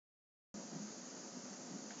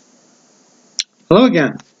Hello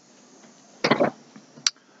again.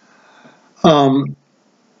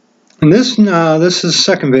 In this is the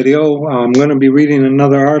second video. I'm going to be reading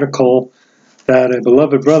another article that a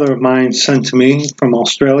beloved brother of mine sent to me from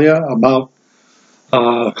Australia about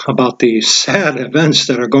the sad events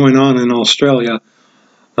that are going on in Australia.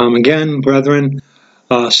 Again, brethren,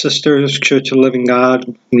 sisters, Church of the Living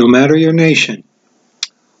God, no matter your nation,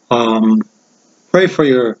 pray for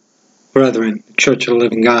your brethren, Church of the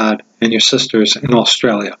Living God, and your sisters in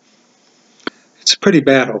Australia. It's pretty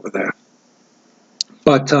bad over there.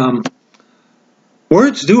 But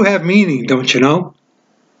words do have meaning, don't you know?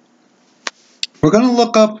 We're going to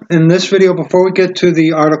look up in this video, before we get to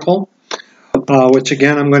the article, which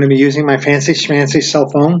again I'm going to be using my fancy schmancy cell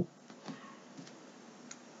phone.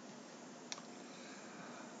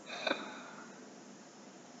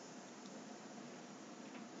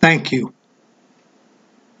 Thank you.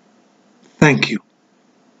 Thank you.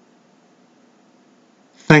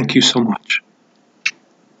 Thank you so much.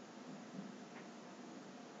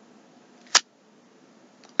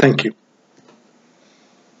 Thank you.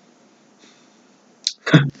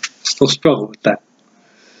 Still struggle with that.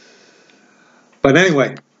 But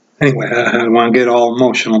anyway, I don't want to get all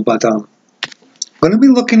emotional, but I'm going to be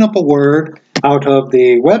looking up a word out of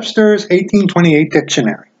the Webster's 1828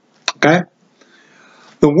 dictionary. Okay?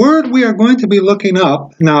 The word we are going to be looking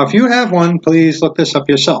up, now if you have one, please look this up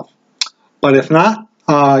yourself. But if not,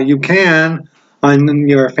 you can, on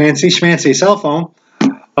your fancy schmancy cell phone,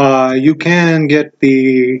 you can get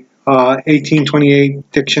the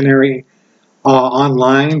 1828 dictionary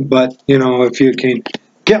online. But you know, if you can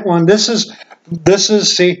get one, this is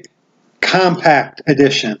the compact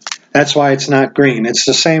edition. That's why it's not green. It's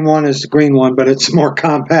the same one as the green one, but it's more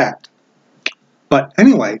compact. But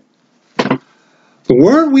anyway, the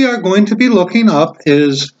word we are going to be looking up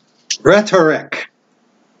is rhetoric.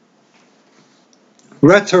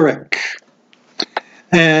 Rhetoric.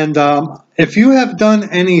 And if you have done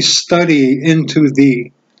any study into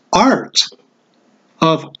the art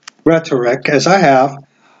of rhetoric, as I have,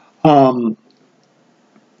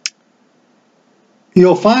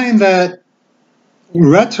 you'll find that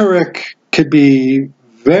rhetoric could be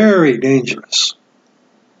very dangerous.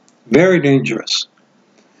 Very dangerous.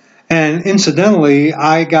 And incidentally,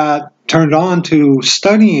 I got turned on to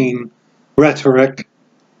studying rhetoric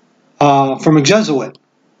from a Jesuit.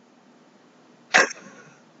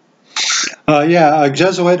 Yeah, a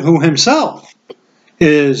Jesuit who himself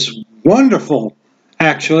is wonderful,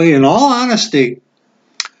 actually, in all honesty,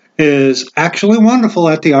 is actually wonderful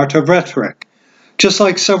at the art of rhetoric, just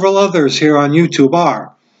like several others here on YouTube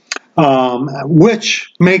are,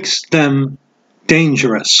 which makes them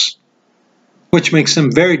dangerous, which makes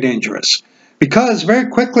them very dangerous. Because very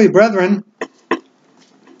quickly, brethren,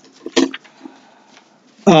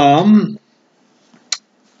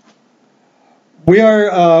 we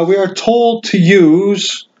are told to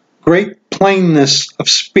use great plainness of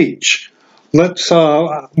speech. We're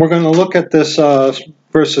going to look at this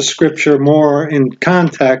verse of scripture more in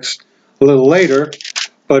context a little later.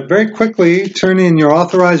 But very quickly, turn in your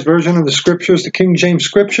authorized version of the scriptures, the King James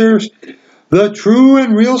Scriptures, the true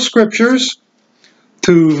and real scriptures,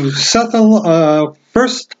 to 1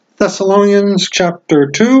 Thessalonians chapter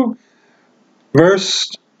 2,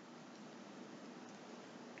 verse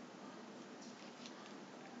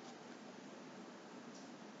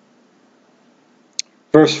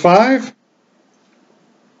 5.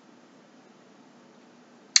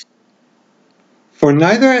 For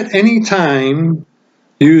neither at any time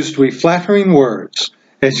used we flattering words,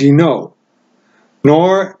 as ye know,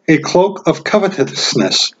 nor a cloak of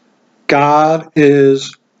covetousness. God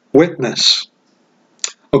is witness.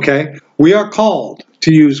 Okay? We are called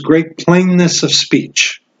to use great plainness of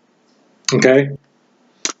speech. Okay?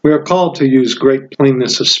 We are called to use great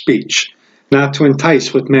plainness of speech, not to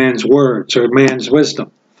entice with man's words or man's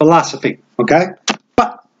wisdom, philosophy. Okay?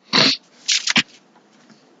 But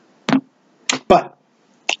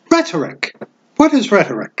rhetoric. What is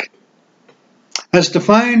rhetoric? As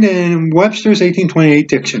defined in Webster's 1828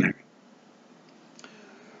 dictionary.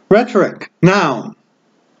 Rhetoric, noun,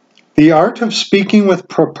 the art of speaking with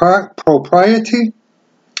propriety,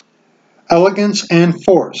 elegance, and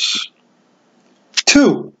force.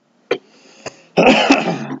 2,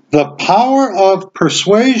 the power of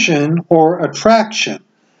persuasion or attraction,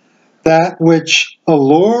 that which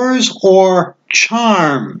allures or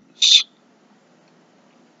charms.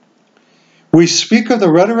 We speak of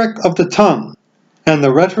the rhetoric of the tongue and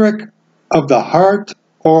the rhetoric of the heart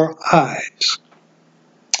or eyes.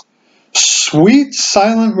 Sweet,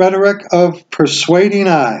 silent rhetoric of persuading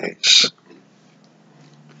eyes.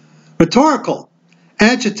 Rhetorical,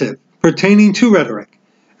 adjective, pertaining to rhetoric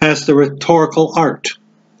as the rhetorical art.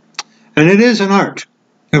 And it is an art.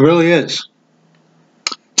 It really is.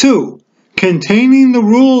 2. Containing the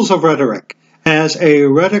rules of rhetoric as a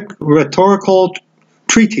rhetorical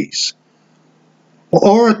treatise.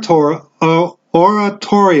 Oratorial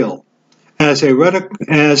as a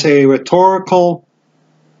rhetorical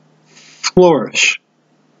flourish.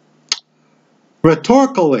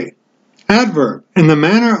 Rhetorically, adverb, in the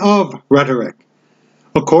manner of rhetoric,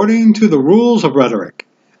 according to the rules of rhetoric,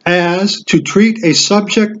 as to treat a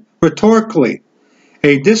subject rhetorically,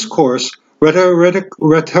 a discourse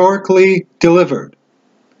rhetorically delivered.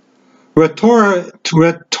 Rhetoricate,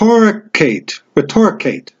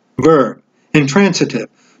 verb, intransitive,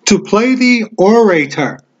 to play the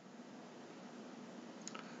orator.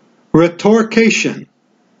 Rhetorication,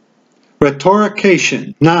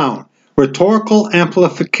 noun, rhetorical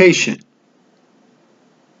amplification.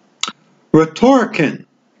 Rhetorician,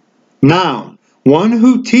 noun, one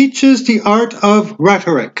who teaches the art of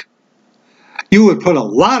rhetoric. You would put a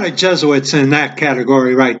lot of Jesuits in that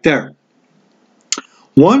category right there.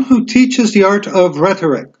 One who teaches the art of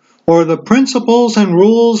rhetoric, or the principles and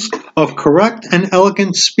rules of correct and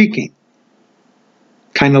elegant speaking.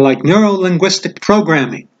 Kind of like neuro-linguistic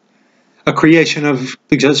programming, a creation of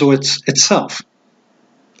the Jesuits itself.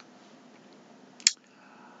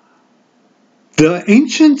 The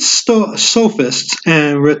ancient sophists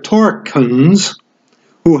and rhetoricians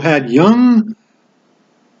who had young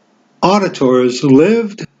auditors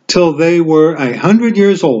lived till they were 100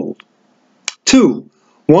 years old. 2.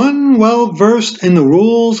 One well versed in the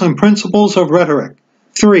rules and principles of rhetoric.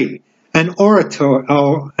 3. An orator.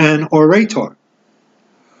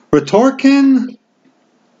 Rhetorician,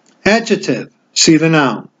 adjective, see the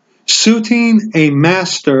noun, suiting a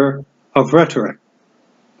master of rhetoric.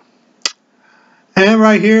 And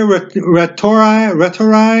right here, rhetorize,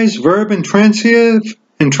 verb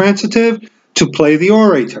intransitive, to play the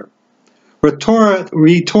orator. Rhetorize,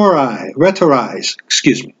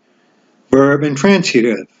 verb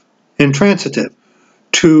intransitive,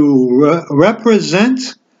 to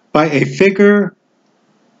represent by a figure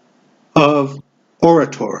of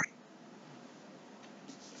oratory.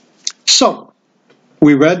 So,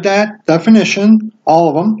 we read that definition, all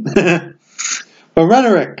of them. But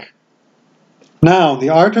rhetoric, now, the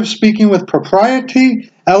art of speaking with propriety,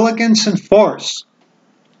 elegance, and force.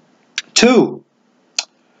 2.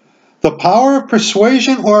 The power of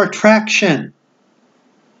persuasion or attraction.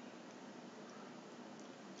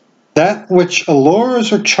 That which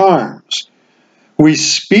allures or charms. We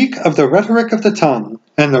speak of the rhetoric of the tongue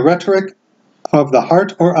and the rhetoric of the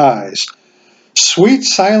heart or eyes. Sweet,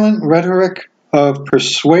 silent rhetoric of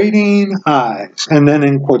persuading eyes. And then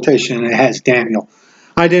in quotation it has Daniel.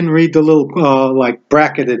 I didn't read the little like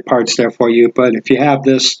bracketed parts there for you, but if you have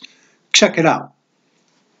this, check it out.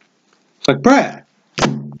 It's like, Brad,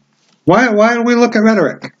 why do we look at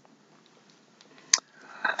rhetoric?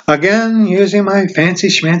 Again, using my fancy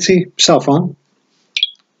schmancy cell phone.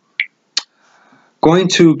 Going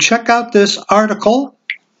to check out this article,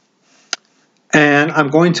 and I'm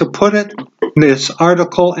going to put this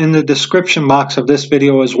article in the description box of this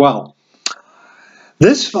video as well.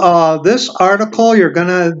 This article, you're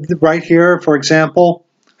gonna, right here, for example,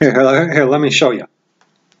 here, let me show you.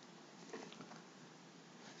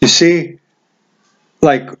 You see,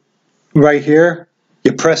 like right here,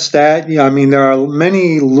 you press that. I mean, there are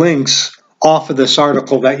many links off of this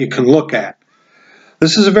article that you can look at.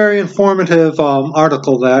 This is a very informative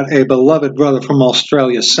article that a beloved brother from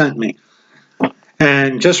Australia sent me.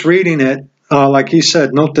 And just reading it, like he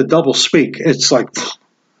said, note the double speak. It's like,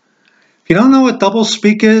 if you don't know what double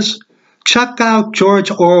speak is, check out George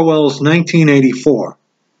Orwell's 1984.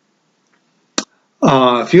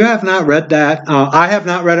 If you have not read that, I have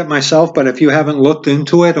not read it myself, but if you haven't looked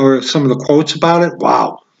into it or some of the quotes about it,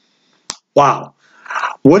 wow. Wow.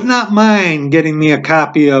 Would not mind getting me a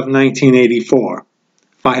copy of 1984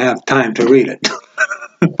 if I have time to read it.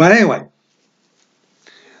 But anyway,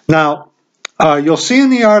 now you'll see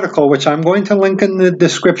in the article, which I'm going to link in the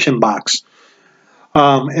description box,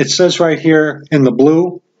 it says right here in the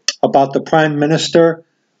blue about the Prime Minister,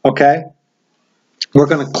 okay? We're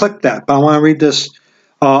going to click that, but I want to read this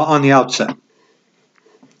on the outset.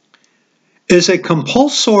 Is a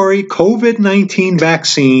compulsory COVID-19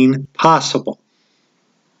 vaccine possible?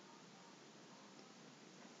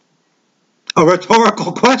 A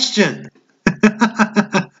rhetorical question.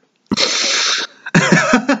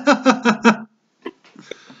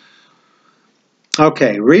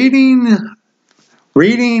 Okay, reading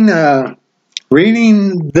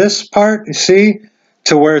this part, you see,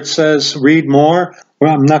 to where it says read more.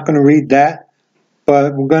 Well, I'm not going to read that.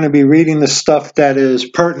 but we're going to be reading the stuff that is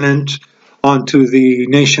pertinent onto the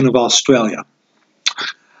nation of Australia.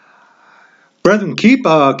 Brethren, keep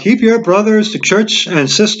your brothers, the church and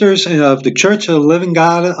sisters of the Church of the Living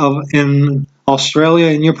God in Australia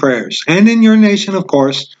in your prayers, and in your nation, of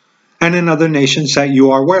course, and in other nations that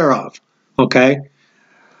you are aware of. Okay,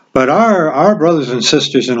 but our brothers and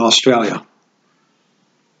sisters in Australia.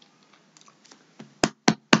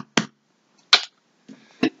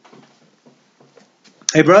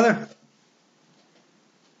 Hey, brother.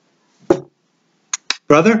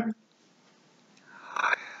 Brother,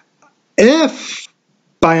 if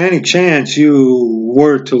by any chance you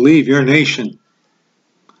were to leave your nation,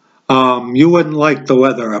 you wouldn't like the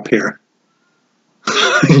weather up here.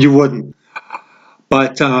 You wouldn't.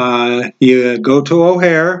 But you go to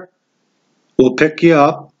O'Hare, we'll pick you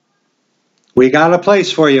up. We got a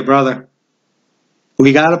place for you, brother.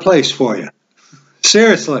 We got a place for you.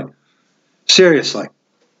 Seriously. Seriously.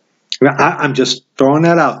 I'm just throwing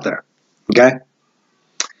that out there. Okay?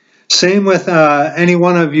 Same with any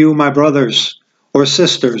one of you, my brothers or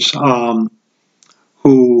sisters,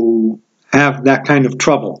 who have that kind of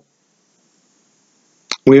trouble.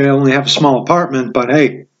 We only have a small apartment, but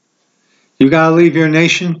hey, you got to leave your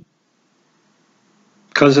nation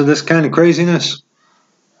because of this kind of craziness.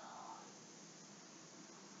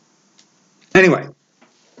 Anyway,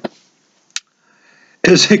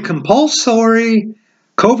 is a compulsory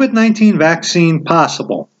COVID-19 vaccine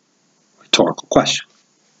possible? Rhetorical question.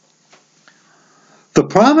 The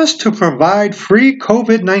promise to provide free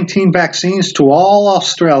COVID-19 vaccines to all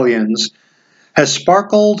Australians has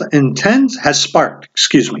sparked intense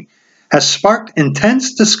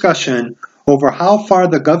discussion over how far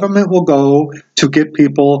the government will go to get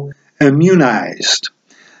people immunized.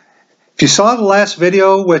 If you saw the last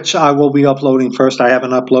video, which I will be uploading first, I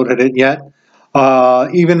haven't uploaded it yet,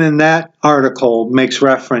 even in that article makes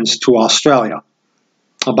reference to Australia,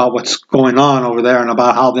 about what's going on over there and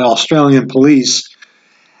about how the Australian police,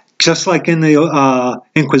 just like in the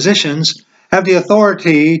Inquisitions, have the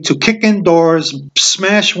authority to kick in doors,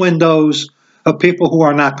 smash windows of people who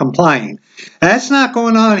are not complying. That's not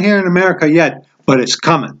going on here in America yet, but it's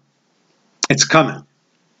coming. It's coming.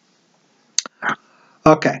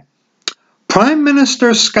 Okay. Prime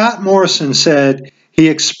Minister Scott Morrison said he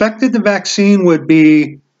expected the vaccine would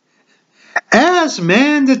be as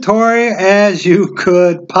mandatory as you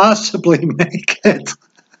could possibly make it.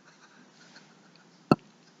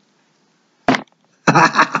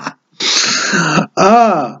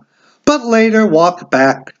 But later walked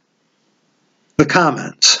back the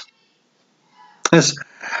comments.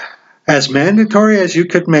 As mandatory as you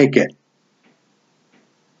could make it.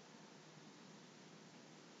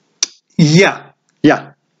 Yeah.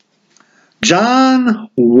 John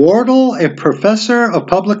Wardle, a professor of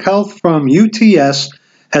public health from UTS,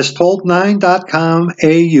 has told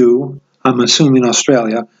 9.com.au, I'm assuming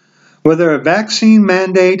Australia, whether a vaccine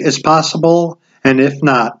mandate is possible, and if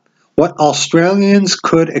not, what Australians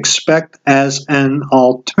could expect as an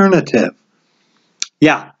alternative.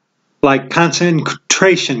 Yeah, like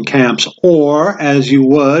concentration camps, or, as you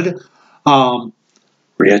would,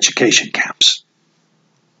 re-education camps.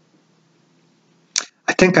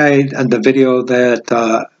 I think the video that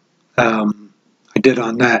I did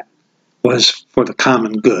on that was for the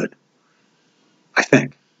common good. I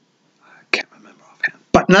think. I can't remember offhand.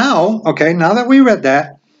 But now, okay, now that we read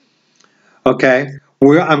that, okay,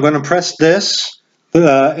 I'm going to press this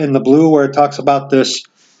in the blue where it talks about this.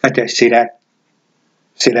 Okay, see that?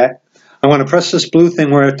 See that? I want to press this blue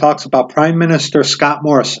thing where it talks about Prime Minister Scott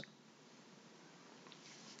Morrison.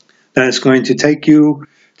 Then it's going to take you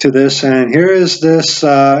to this, and here is this,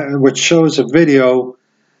 which shows a video,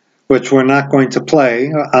 which we're not going to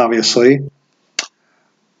play, obviously.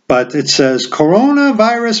 But it says,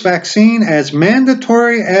 coronavirus vaccine as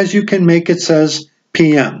mandatory as you can make it, says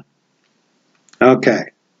PM. Okay.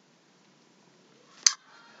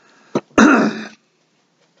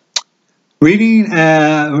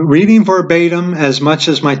 Reading verbatim as much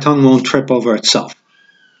as my tongue won't trip over itself.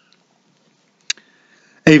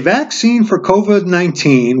 A vaccine for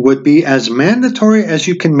COVID-19 would be as mandatory as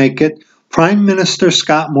you can make it, Prime Minister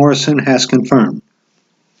Scott Morrison has confirmed.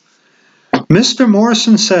 Mr.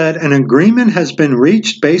 Morrison said an agreement has been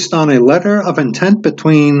reached based on a letter of intent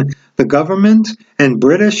between the government and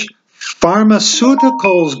British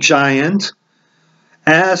pharmaceuticals giant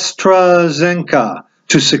AstraZeneca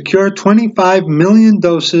to secure 25 million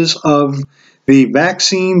doses of the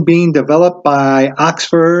vaccine being developed by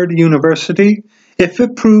Oxford University if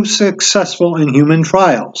it proves successful in human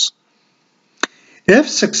trials. If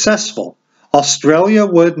successful, Australia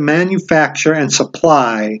would manufacture and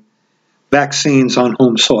supply vaccines on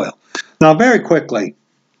home soil. Now, very quickly,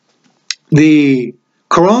 the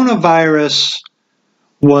coronavirus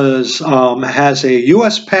has a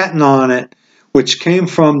U.S. patent on it, which came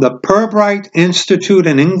from the Pirbright Institute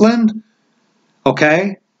in England.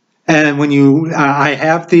 Okay, and when I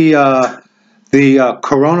have the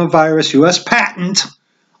coronavirus U.S. patent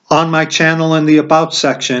on my channel in the About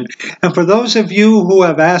section. And for those of you who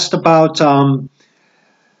have asked about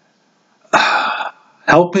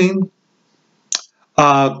helping,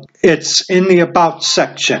 it's in the About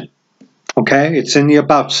section. Okay, it's in the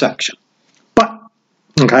About section. But,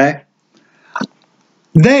 okay,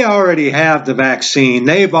 they already have the vaccine.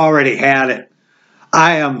 They've already had it.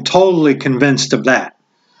 I am totally convinced of that.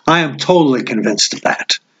 I am totally convinced of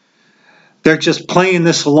that. They're just playing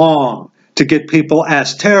this along to get people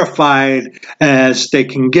as terrified as they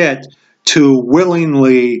can get to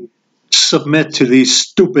willingly submit to these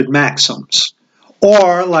stupid maxims.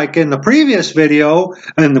 Or, like in the previous video,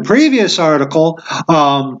 in the previous article,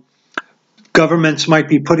 governments might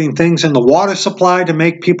be putting things in the water supply to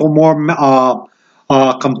make people more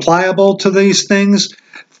compliable to these things.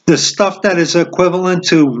 The stuff that is equivalent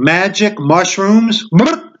to magic mushrooms.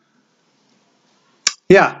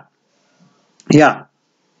 Yeah. Yeah.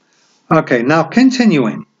 Okay, now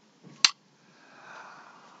continuing.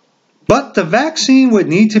 But the vaccine would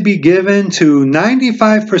need to be given to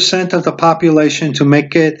 95% of the population to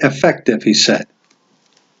make it effective, he said.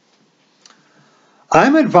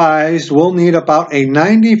 I'm advised we'll need about a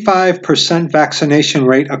 95% vaccination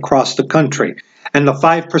rate across the country. And the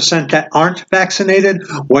 5% that aren't vaccinated,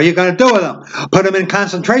 what are you going to do with them? Put them in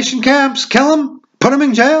concentration camps? Kill them? Put them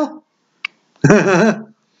in jail?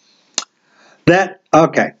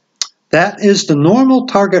 Okay. That is the normal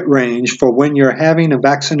target range for when you're having a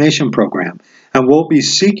vaccination program, and we'll be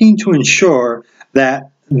seeking to ensure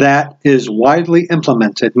that that is widely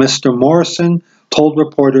implemented, Mr. Morrison told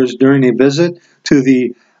reporters during a visit to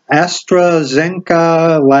the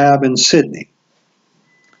AstraZeneca lab in Sydney.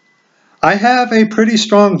 I have a pretty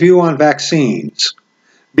strong view on vaccines,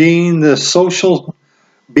 being the social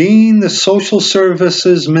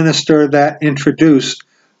services minister that introduced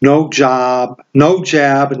no jab, no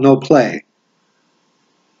play.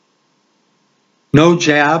 No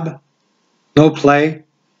jab, no play.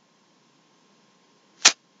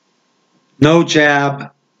 No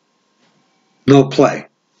jab, no play.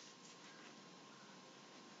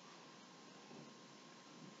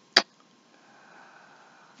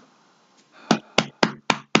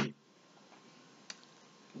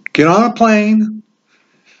 Get on a plane,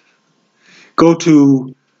 go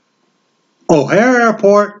to O'Hare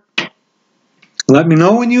Airport, let me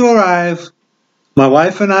know when you arrive. My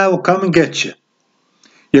wife and I will come and get you.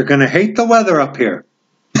 You're going to hate the weather up here.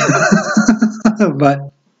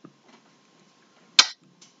 But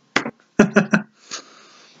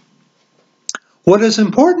what is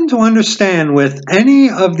important to understand with any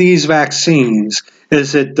of these vaccines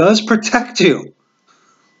is it does protect you.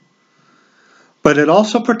 But it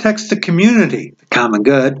also protects the community, the common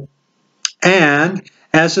good. And,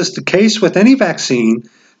 as is the case with any vaccine,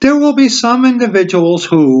 there will be some individuals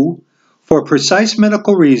who, for precise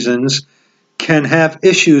medical reasons, can have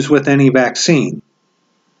issues with any vaccine.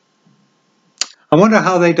 I wonder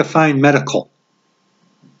how they define medical.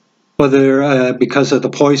 Whether because of the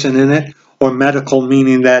poison in it, or medical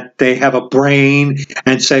meaning that they have a brain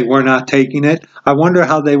and say we're not taking it. I wonder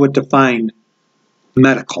how they would define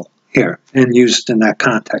medical here and used in that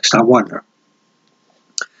context. I wonder.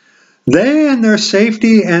 They and their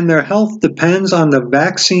safety and their health depends on the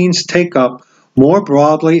vaccine's take-up more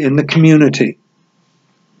broadly in the community.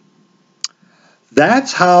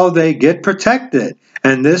 That's how they get protected,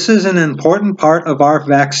 and this is an important part of our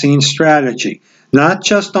vaccine strategy, not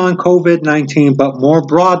just on COVID-19, but more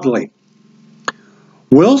broadly.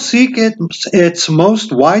 We'll seek its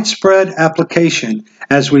most widespread application,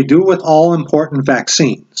 as we do with all important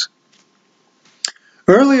vaccines.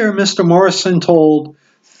 Earlier, Mr. Morrison told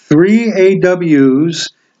 3AW's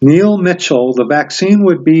Neil Mitchell the vaccine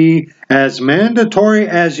would be as mandatory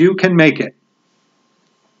as you can make it.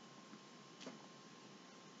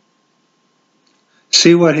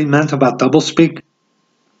 See what he meant about doublespeak?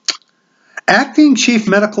 Acting Chief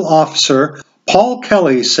Medical Officer Paul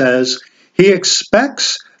Kelly says he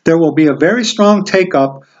expects there will be a very strong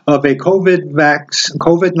take-up of a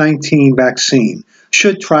COVID-19 vaccine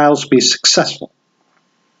should trials be successful.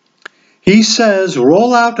 He says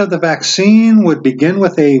rollout of the vaccine would begin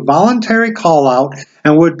with a voluntary call-out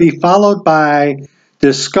and would be followed by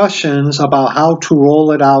discussions about how to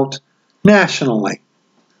roll it out nationally.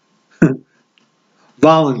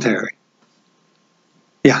 Voluntary.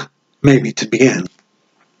 Yeah, maybe to begin.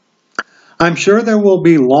 I'm sure there will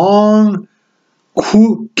be long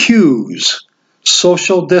queues,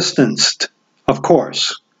 social distanced, of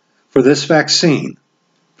course, for this vaccine,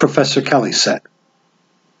 Professor Kelly said.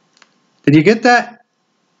 Did you get that?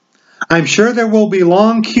 I'm sure there will be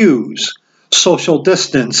long queues, social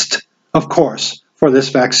distanced, of course, for this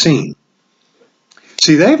vaccine.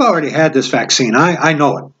 See, they've already had this vaccine. I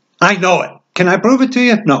know it. I know it. Can I prove it to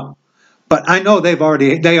you? No. But I know they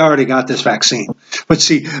already got this vaccine. But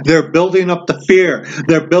see, they're building up the fear.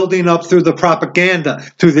 They're building up through the propaganda,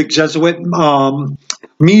 through the Jesuit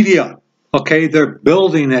media. Okay, they're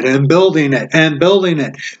building it and building it and building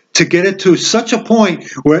it to get it to such a point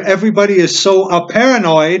where everybody is so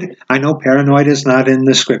paranoid. I know paranoid is not in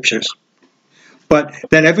the scriptures, but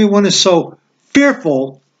that everyone is so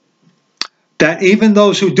fearful that even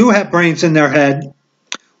those who do have brains in their head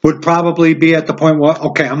would probably be at the point where,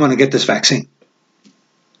 okay, I'm going to get this vaccine.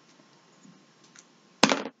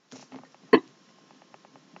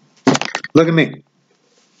 Look at me.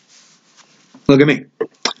 Look at me.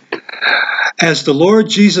 As the Lord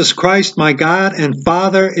Jesus Christ, my God and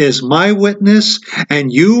Father, is my witness,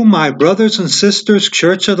 and you, my brothers and sisters,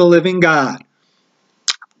 Church of the Living God,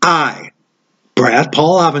 I, Brad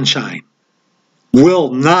Paul Avenshine,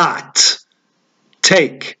 will not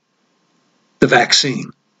take the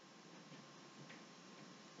vaccine.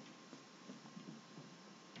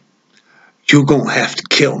 You're going to have to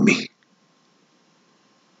kill me.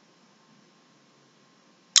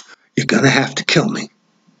 You're going to have to kill me.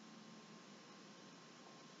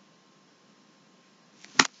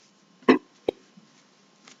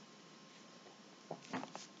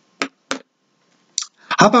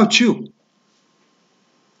 How about you?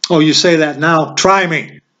 Oh, you say that now. Try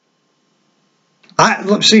me.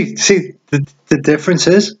 Look, see, the difference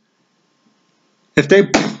is, if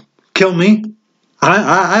they kill me,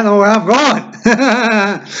 I know where I'm going.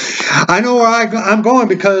 I know where I'm going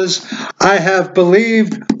because I have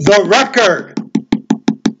believed the record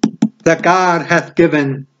that God hath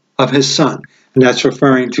given of his Son. And that's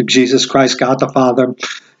referring to Jesus Christ, God the Father,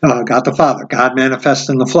 God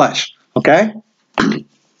manifest in the flesh. Okay?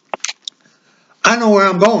 I know where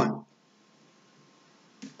I'm going.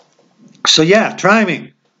 So yeah, try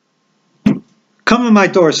me. Come to my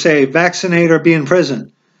door, say, vaccinate or be in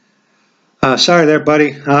prison. Sorry there,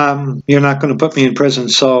 buddy. You're not going to put me in prison,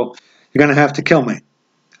 so you're going to have to kill me.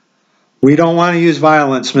 We don't want to use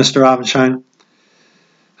violence, Mr. Avenshine.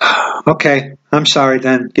 Okay, I'm sorry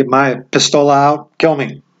then. Get my pistola out. Kill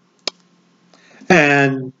me.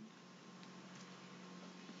 And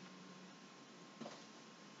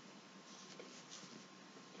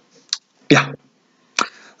yeah,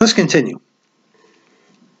 let's continue.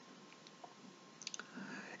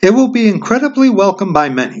 It will be incredibly welcomed by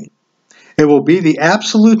many. It will be the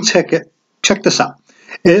absolute ticket. Check this out.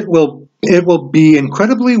 It will be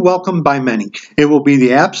incredibly welcomed by many. It will be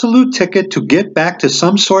the absolute ticket to get back to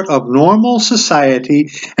some sort of normal society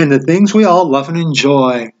and the things we all love and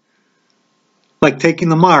enjoy. Like taking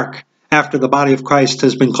the mark after the body of Christ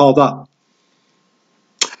has been called up.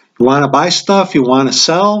 You want to buy stuff, you want to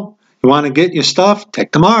sell, you want to get your stuff,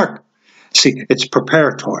 take the mark. See, it's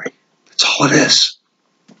preparatory. That's all it is.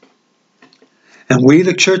 And we,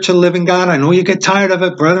 the Church of the Living God, I know you get tired of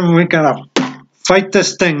it, brethren. We got to fight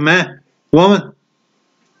this thing, man, woman.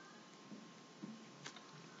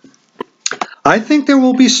 I think there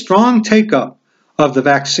will be strong take-up of the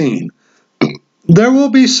vaccine. There will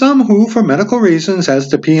be some who, for medical reasons, as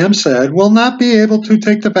the PM said, will not be able to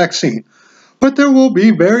take the vaccine. But there will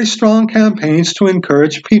be very strong campaigns to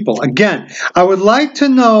encourage people. Again, I would like to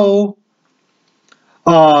know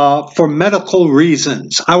for medical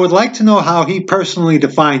reasons. I would like to know how he personally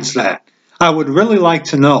defines that. I would really like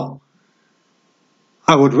to know.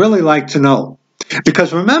 I would really like to know.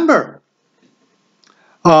 Because remember,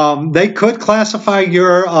 they could classify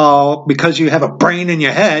your, because you have a brain in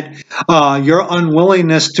your head, your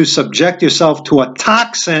unwillingness to subject yourself to a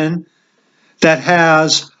toxin that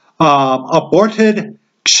has aborted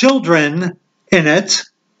children in it.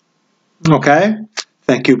 Okay?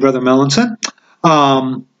 Thank you, Brother Melanson.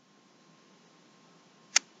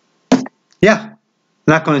 Yeah,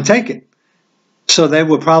 not going to take it. So they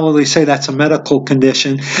would probably say that's a medical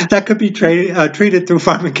condition that could be treated through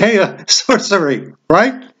pharmakeia sorcery,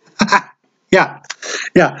 right? Yeah.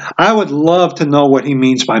 I would love to know what he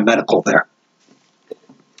means by medical there.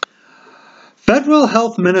 Federal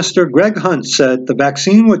Health Minister Greg Hunt said the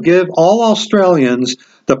vaccine would give all Australians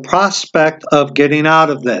the prospect of getting out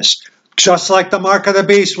of this, just like the mark of the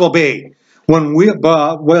beast will be,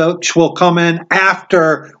 which will come in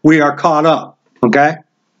after we are caught up, okay?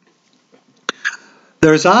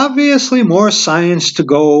 There's obviously more science to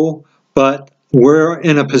go but we're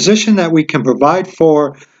in a position that we can provide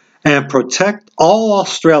for and protect all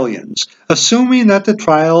Australians, assuming that the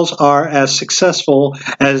trials are as successful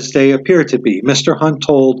as they appear to be, Mr. Hunt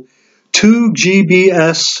told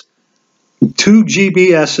 2GBS's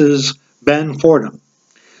Ben Fordham.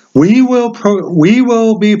 We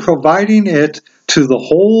will be providing it to the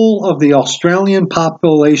whole of the Australian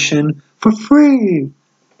population for free.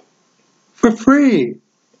 For free.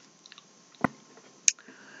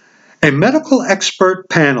 A medical expert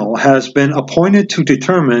panel has been appointed to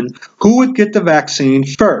determine who would get the vaccine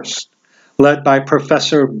first, led by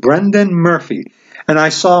Professor Brendan Murphy. And I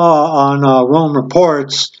saw on Rome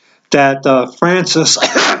Reports that Francis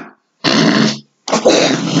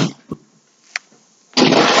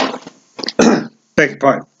beg your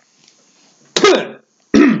pardon.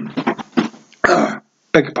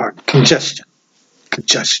 Beg your pardon. Congestion.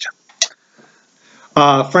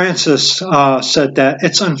 Francis said that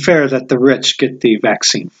it's unfair that the rich get the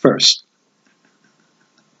vaccine first.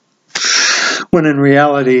 When in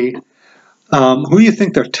reality, who do you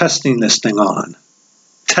think they're testing this thing on?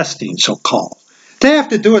 Testing, so-called. They have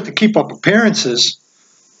to do it to keep up appearances.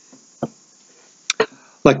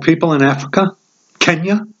 Like people in Africa,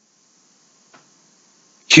 Kenya,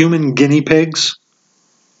 human guinea pigs.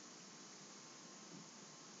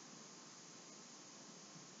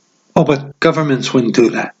 Oh, but governments wouldn't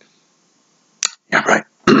do that. Yeah, right.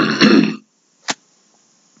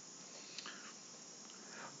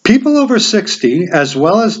 People over 60, as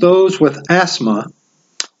well as those with asthma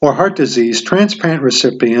or heart disease, transplant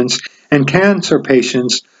recipients, and cancer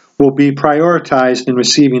patients will be prioritized in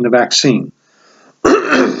receiving the vaccine.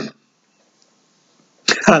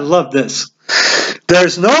 I love this.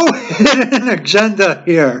 There's no hidden agenda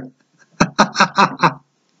here.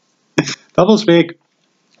 Doublespeak.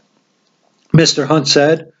 Mr. Hunt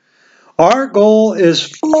said, Our goal is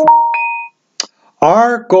for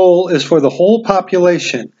the whole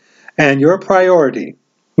population, and your priority,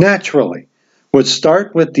 naturally, would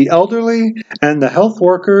start with the elderly and the health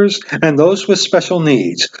workers and those with special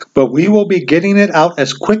needs, but we will be getting it out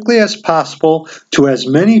as quickly as possible to as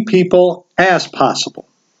many people as possible.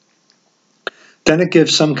 Then it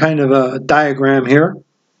gives some kind of a diagram here.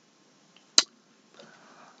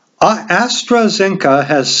 AstraZeneca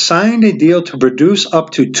has signed a deal to produce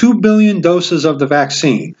up to 2 billion doses of the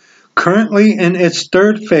vaccine, currently in its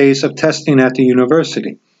third phase of testing at the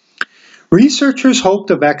university. Researchers hope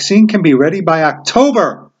the vaccine can be ready by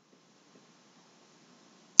October.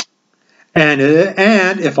 And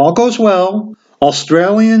if all goes well,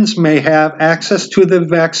 Australians may have access to the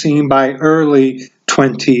vaccine by early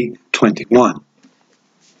 2021.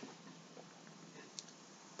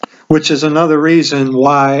 Which is another reason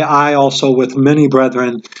why I also, with many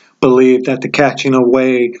brethren, believe that the catching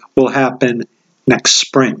away will happen next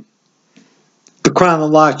spring. The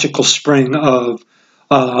chronological spring of,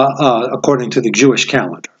 according to the Jewish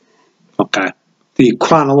calendar. Okay? The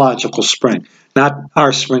chronological spring. Not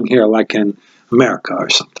our spring here like in America or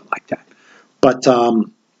something like that. But,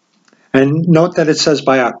 and note that it says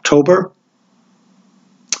by October.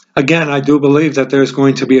 Again, I do believe that there's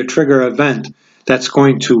going to be a trigger event that's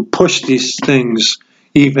going to push these things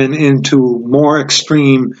even into more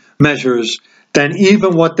extreme measures than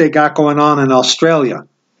even what they got going on in Australia,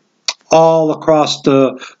 all across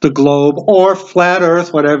the globe, or flat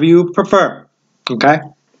earth, whatever you prefer. Okay?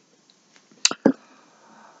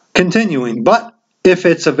 Continuing, but if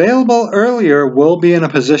it's available earlier, we'll be in a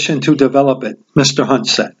position to develop it, Mr. Hunt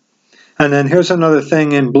said. And then here's another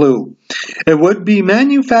thing in blue. It would be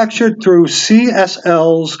manufactured through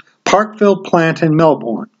CSL's Parkville plant in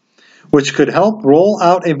Melbourne, which could help roll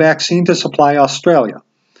out a vaccine to supply Australia,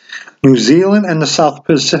 New Zealand, and the South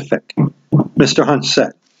Pacific, Mr. Hunt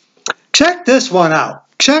said. Check this one out.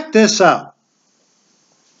 Check this out.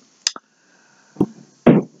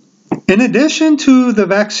 In addition to the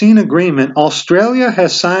vaccine agreement, Australia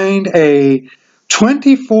has signed a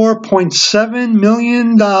 $24.7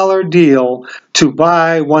 million deal to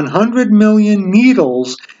buy 100 million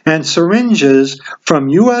needles and syringes from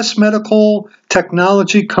U.S. medical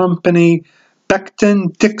technology company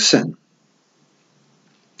Becton Dickinson.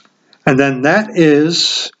 And then that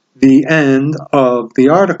is the end of the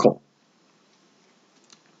article.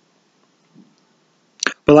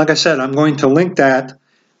 But like I said, I'm going to link that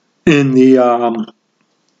in the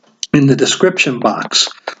description box.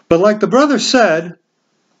 But like the brother said,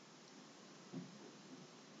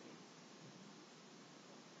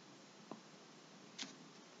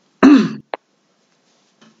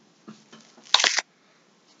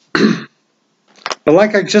 but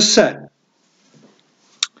like I just said,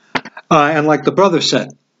 and like the brother said,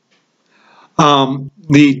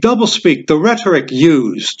 The doublespeak, the rhetoric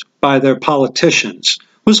used by their politicians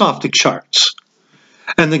was off the charts.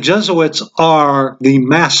 And the Jesuits are the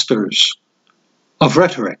masters of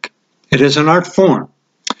rhetoric. It is an art form,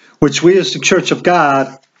 which we as the Church of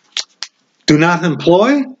God do not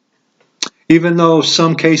employ, even though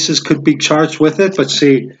some cases could be charged with it. But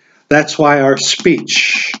see, that's why our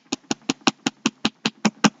speech.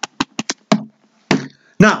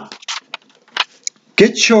 Now,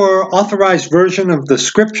 get your authorized version of the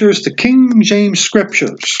Scriptures, the King James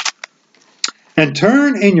Scriptures, and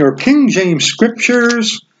turn in your King James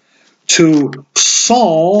Scriptures to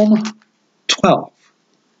Psalm 12.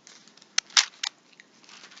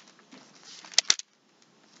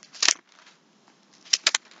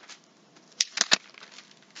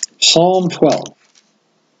 Psalm 12.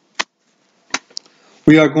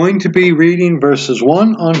 We are going to be reading verses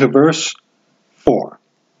 1 on to verse 4.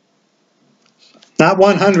 Not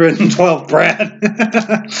 112, Brad.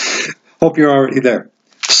 Hope you're already there.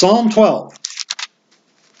 Psalm 12.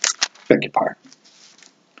 Beg your pardon.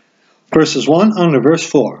 Verses 1 on to verse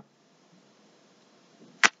 4.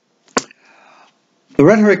 The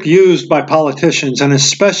rhetoric used by politicians, and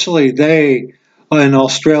especially they in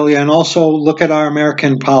Australia, and also look at our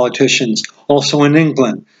American politicians, also in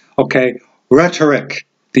England, okay? Rhetoric,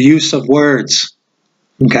 the use of words,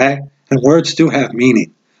 okay? And words do have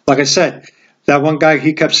meaning. Like I said, that one guy,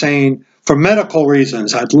 he kept saying, for medical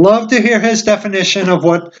reasons. I'd love to hear his definition of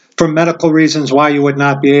what, for medical reasons, why you would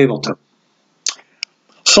not be able to.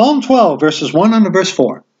 Psalm 12, verses 1 on to verse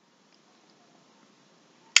 4.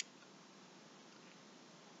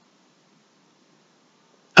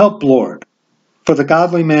 Help, Lord, for the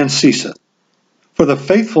godly man ceaseth, for the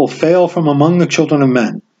faithful fail from among the children of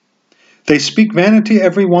men. They speak vanity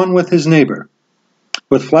every one with his neighbor.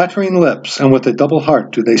 With flattering lips and with a double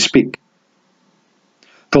heart do they speak.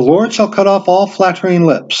 The Lord shall cut off all flattering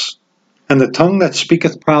lips, and the tongue that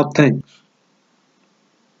speaketh proud things.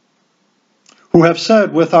 Who have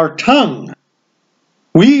said, with our tongue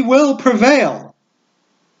we will prevail.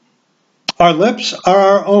 Our lips are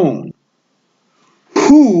our own.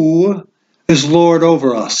 Who is Lord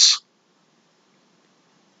over us?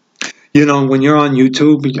 You know, when you're on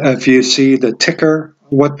YouTube, if you see the ticker,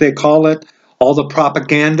 what they call it, all the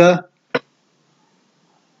propaganda.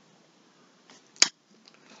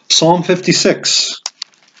 Psalm 56.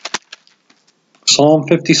 Psalm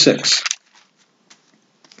 56.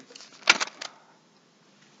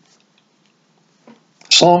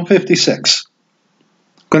 Psalm 56.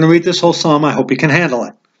 I'm going to read this whole psalm. I hope you can handle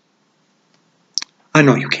it. I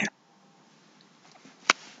know you can.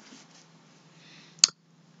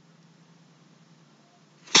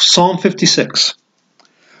 Psalm 56.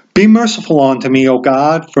 Be merciful unto me, O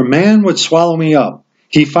God, for man would swallow me up.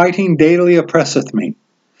 He fighting daily oppresseth me.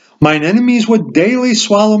 Mine enemies would daily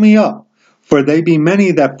swallow me up, for they be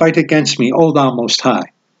many that fight against me, O thou most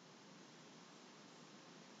high.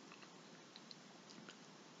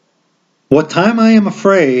 What time I am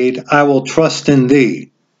afraid, I will trust in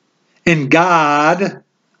thee. In God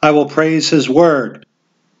I will praise his word.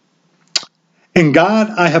 In God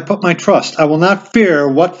I have put my trust. I will not fear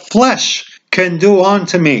what flesh can do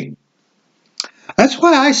unto me. That's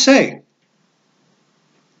why I say,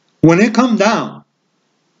 when it come down,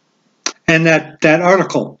 and that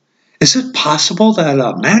article, is it possible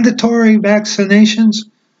that mandatory vaccinations?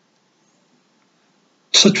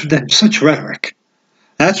 Such rhetoric.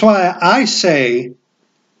 That's why I say,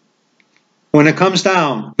 when it comes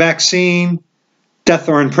down, vaccine, death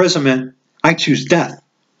or imprisonment, I choose death.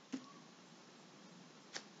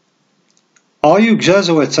 All you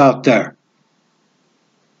Jesuits out there,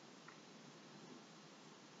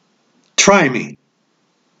 try me.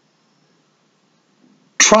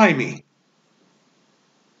 Try me.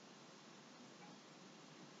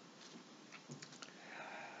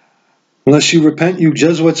 Unless you repent, you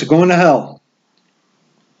Jesuits are going to hell.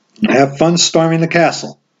 Have fun storming the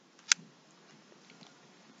castle.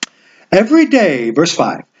 Every day, verse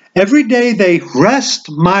 5, every day they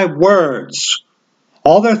wrest my words.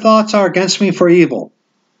 All their thoughts are against me for evil.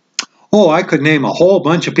 Oh, I could name a whole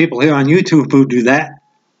bunch of people here on YouTube who do that.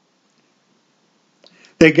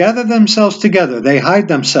 They gather themselves together. They hide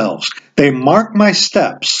themselves. They mark my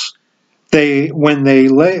steps. When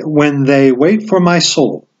they wait for my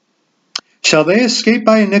soul. Shall they escape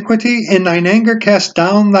by iniquity? In thine anger cast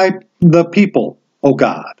down the people, O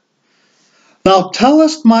God. Thou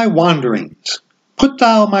tellest my wanderings. Put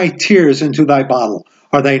thou my tears into thy bottle.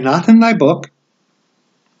 Are they not in thy book?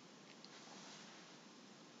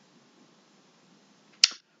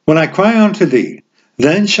 When I cry unto thee,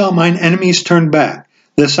 then shall mine enemies turn back.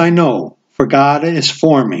 This I know, for God is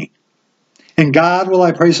for me. In God will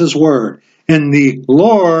I praise his word. In the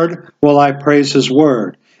Lord will I praise his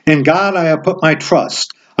word. In God I have put my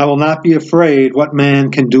trust. I will not be afraid what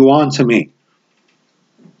man can do unto me.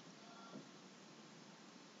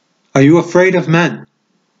 Are you afraid of men?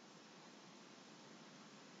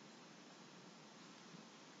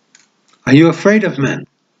 Are you afraid of men?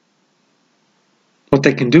 What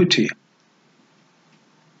they can do to you?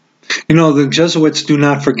 You know, the Jesuits do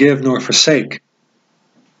not forgive nor forsake.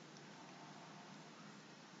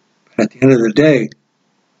 But at the end of the day,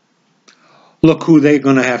 look who they're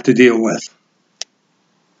going to have to deal with.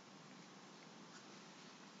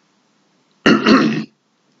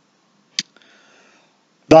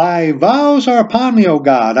 Thy vows are upon me, O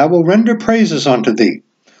God. I will render praises unto thee.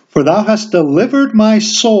 For thou hast delivered my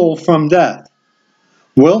soul from death.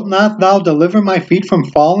 Wilt not thou deliver my feet from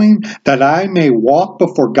falling, that I may walk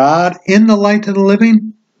before God in the light of the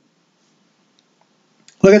living?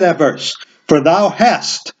 Look at that verse. For thou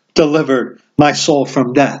hast delivered my soul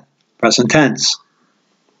from death. Present tense.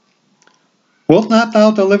 Wilt not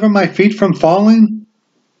thou deliver my feet from falling?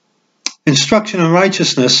 Instruction in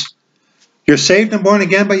righteousness. You're saved and born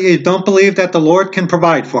again, but you don't believe that the Lord can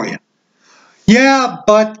provide for you. Yeah,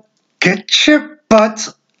 but get your butt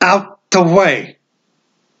out the way.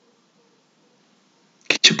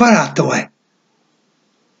 Get your butt out the way.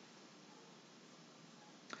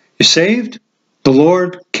 You're saved. The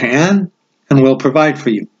Lord can and will provide for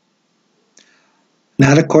you.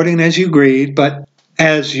 Not according as you greed, but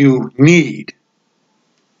as you need.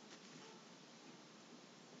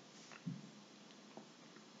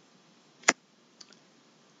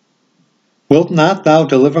 Wilt not thou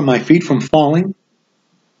deliver my feet from falling?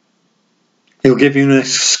 He'll give you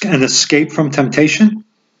an escape from temptation,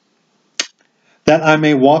 that I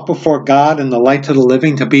may walk before God in the light of the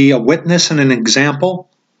living, to be a witness and an example.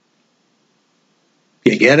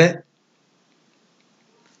 You get it?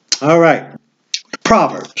 All right.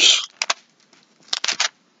 Proverbs.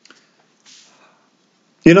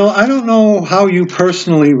 You know, I don't know how you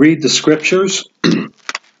personally read the scriptures,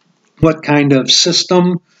 what kind of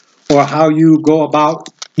system or how you go about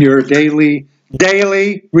your daily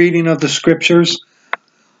reading of the scriptures.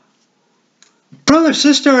 Brother,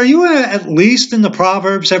 sister, are you at least in the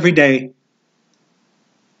Proverbs every day?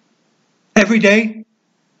 Every day?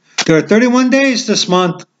 There are 31 days this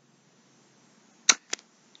month.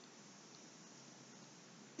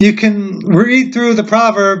 You can read through the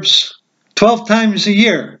Proverbs 12 times a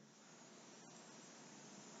year.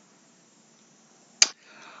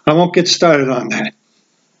 I won't get started on that.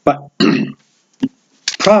 But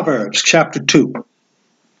Proverbs chapter 2.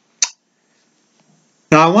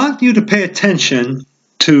 Now I want you to pay attention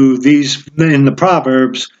to these in the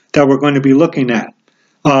Proverbs that we're going to be looking at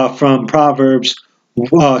from Proverbs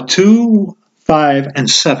 2, 5, and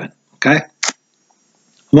 7. Okay? I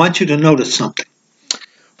want you to notice something.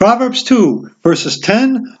 Proverbs 2, verses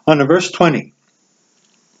 10 on to verse 20.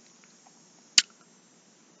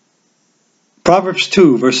 Proverbs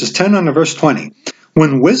 2, verses 10 on to verse 20.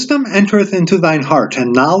 When wisdom entereth into thine heart,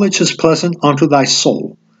 and knowledge is pleasant unto thy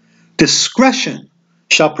soul, discretion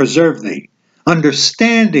shall preserve thee,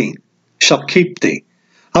 understanding shall keep thee.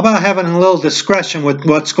 How about having a little discretion with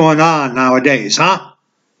what's going on nowadays, huh?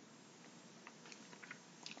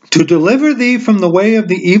 To deliver thee from the way of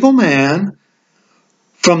the evil man,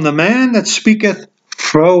 from the man that speaketh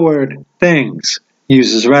froward things,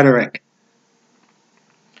 uses rhetoric,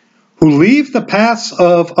 who leave the paths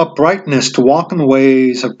of uprightness to walk in the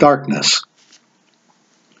ways of darkness,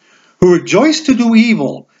 who rejoice to do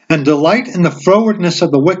evil and delight in the frowardness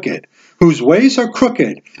of the wicked, whose ways are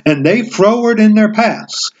crooked, and they froward in their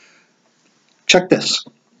paths. Check this.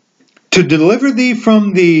 To deliver thee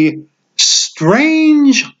from the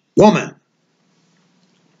strange woman,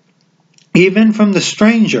 even from the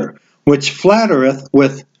stranger, which flattereth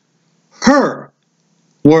with her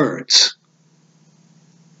words,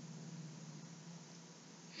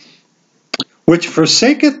 which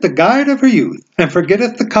forsaketh the guide of her youth, and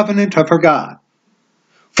forgetteth the covenant of her God.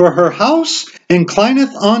 For her house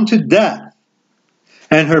inclineth unto death,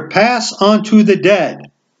 and her paths unto the dead.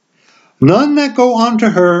 None that go unto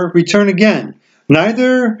her return again,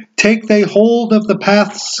 neither take they hold of the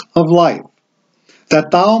paths of life, that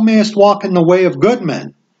thou mayest walk in the way of good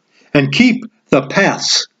men, and keep the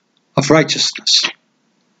paths of righteousness.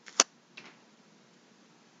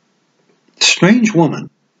 Strange woman,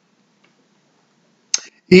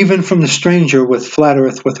 even from the stranger which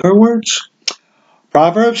flattereth with her words.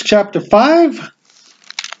 Proverbs chapter 5,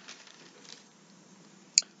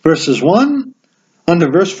 verses 1 unto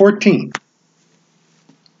verse 14.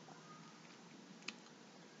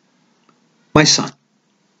 My son,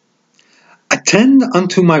 Attend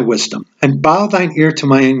unto my wisdom, and bow thine ear to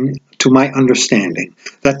my understanding,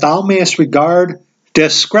 that thou mayest regard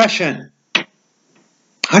discretion.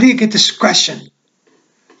 How do you get discretion?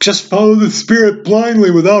 Just follow the Spirit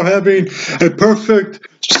blindly without having a perfect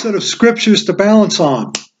set of scriptures to balance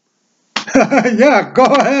on. Yeah, go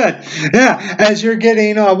ahead. Yeah, as you're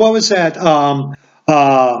getting, what was that?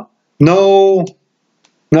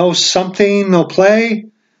 No something, no play.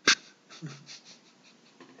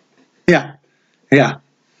 Yeah.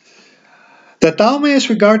 That thou mayest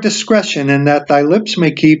regard discretion, and that thy lips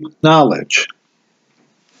may keep knowledge.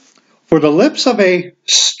 For the lips of a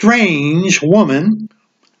strange woman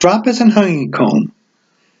drop as an honeycomb,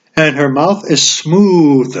 and her mouth is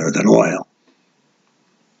smoother than oil.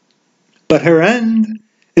 But her end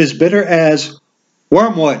is bitter as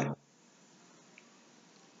wormwood,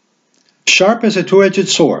 sharp as a two-edged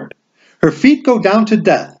sword. Her feet go down to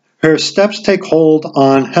death, her steps take hold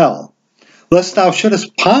on hell. Lest thou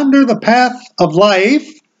shouldest ponder the path of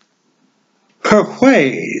life, her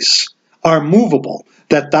ways are movable,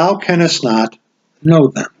 that thou canst not know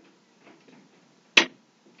them.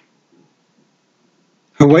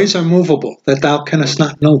 Her ways are movable, that thou canst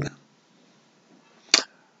not know them.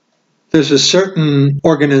 There's a certain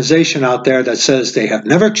organization out there that says they have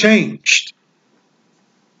never changed.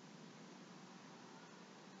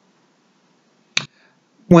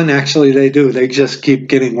 When actually they do. They just keep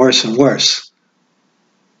getting worse and worse.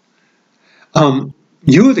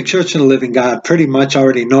 You, the Church of the Living God, pretty much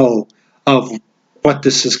already know of what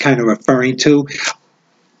this is kind of referring to.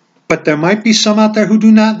 But there might be some out there who do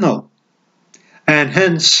not know. And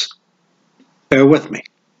hence, bear with me.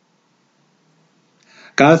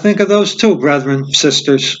 Gotta think of those too, brethren,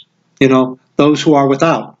 sisters. You know, those who are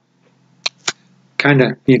without.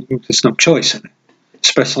 There's no choice in it.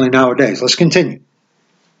 Especially nowadays. Let's continue.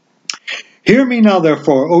 Hear me now,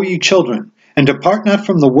 therefore, O ye children, and depart not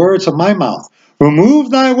from the words of my mouth. Remove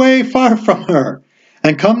thy way far from her,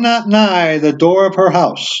 and come not nigh the door of her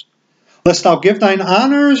house. Lest thou give thine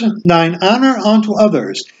honor unto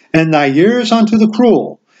others, and thy years unto the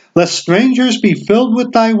cruel. Lest strangers be filled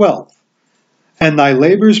with thy wealth, and thy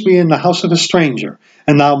labors be in the house of a stranger.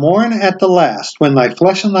 And thou mourn at the last, when thy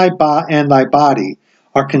flesh and thy body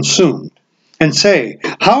are consumed. And say,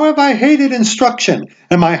 how have I hated instruction,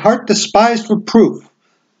 and my heart despised reproof?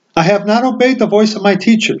 I have not obeyed the voice of my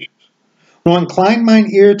teachers, nor inclined mine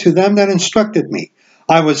ear to them that instructed me.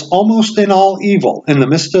 I was almost in all evil in the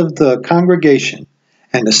midst of the congregation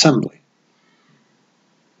and assembly.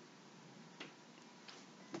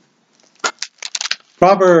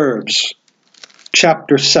 Proverbs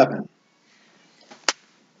chapter 7.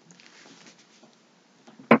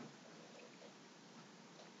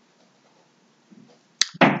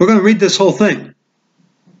 We're going to read this whole thing.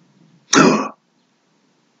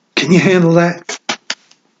 Can you handle that?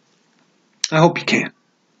 I hope you can.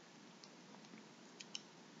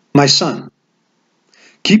 My son,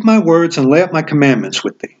 keep my words and lay up my commandments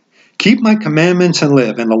with thee. Keep my commandments and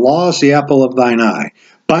live, and the law is the apple of thine eye.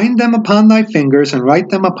 Bind them upon thy fingers, and write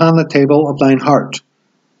them upon the table of thine heart.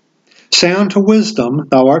 Say unto wisdom,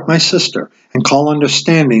 thou art my sister, and call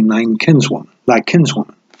understanding thy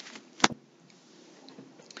kinswoman.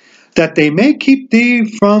 That they may keep thee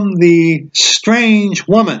from the strange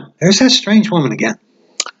woman. There's that strange woman again.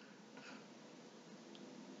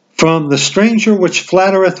 From the stranger which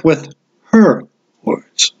flattereth with her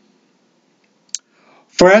words.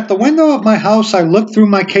 For at the window of my house I looked through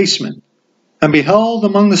my casement, and beheld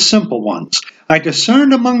among the simple ones. I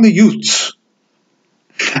discerned among the youths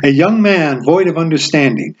a young man void of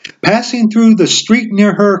understanding, passing through the street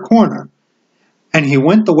near her corner. And he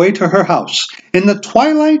went the way to her house, in the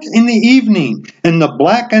twilight, in the evening, in the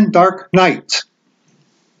black and dark night.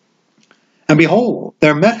 And behold,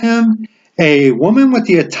 there met him a woman with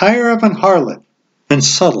the attire of an harlot, and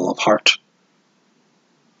subtle of heart.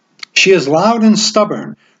 She is loud and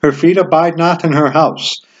stubborn, her feet abide not in her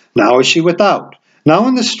house. Now is she without, now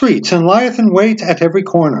in the streets, and lieth in wait at every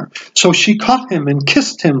corner. So she caught him, and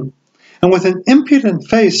kissed him, and with an impudent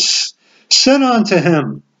face said unto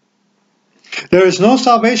him, there is no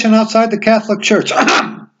salvation outside the Catholic Church.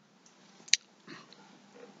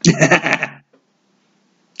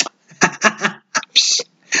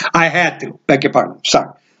 I had to. Beg your pardon. Sorry.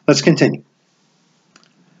 Let's continue.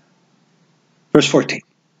 Verse 14.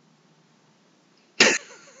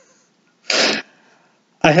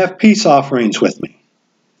 I have peace offerings with me.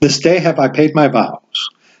 This day have I paid my vows.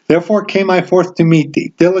 Therefore came I forth to meet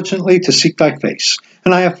thee, diligently to seek thy face,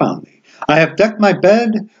 and I have found thee. I have decked my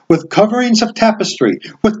bed with coverings of tapestry,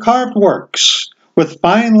 with carved works, with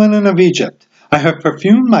fine linen of Egypt. I have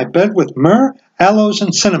perfumed my bed with myrrh, aloes,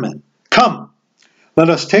 and cinnamon. Come, let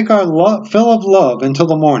us take our fill of love until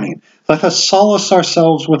the morning. Let us solace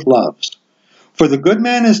ourselves with loves. For the good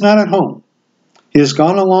man is not at home. He has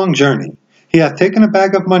gone a long journey. He hath taken a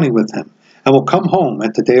bag of money with him, and will come home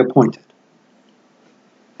at the day appointed.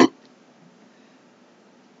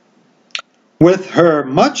 With her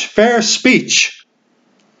much fair speech,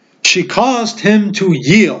 she caused him to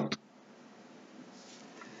yield.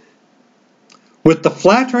 With the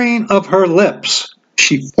flattering of her lips,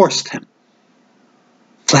 she forced him.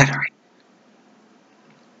 Flattery.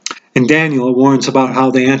 And Daniel warns about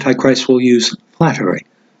how the Antichrist will use flattery.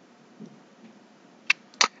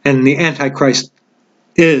 And the Antichrist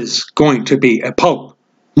is going to be a pope.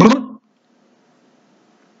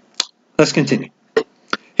 Let's continue.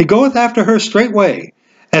 He goeth after her straightway,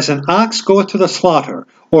 as an ox goeth to the slaughter,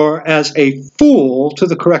 or as a fool to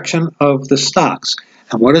the correction of the stocks.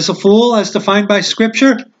 And what is a fool as defined by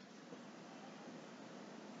Scripture?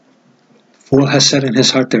 The fool has said in his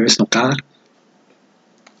heart, there is no God.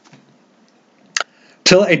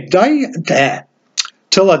 Till a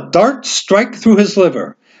dart strike through his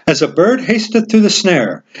liver, as a bird hasteth to the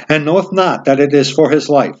snare, and knoweth not that it is for his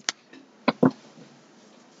life.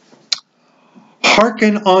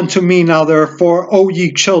 Hearken unto me now, therefore, O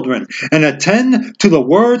ye children, and attend to the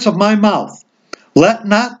words of my mouth. Let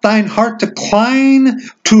not thine heart decline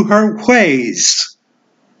to her ways.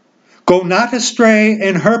 Go not astray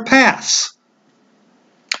in her paths.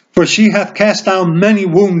 For she hath cast down many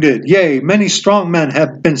wounded, yea, many strong men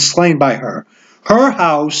have been slain by her. Her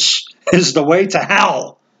house is the way to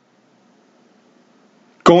hell,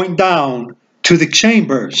 going down to the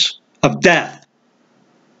chambers of death.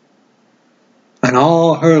 And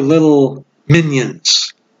all her little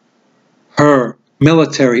minions, her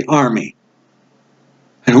military army.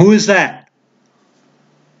 And who is that?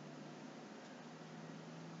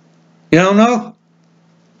 You don't know?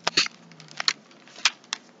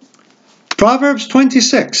 Proverbs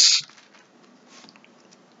 26,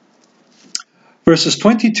 verses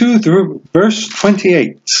 22 through verse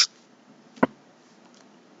 28.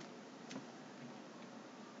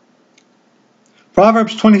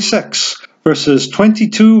 Proverbs 26, verses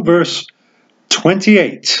 22, verse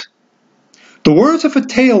 28. The words of a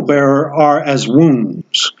talebearer are as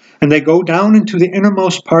wounds, and they go down into the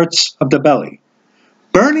innermost parts of the belly.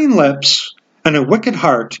 Burning lips and a wicked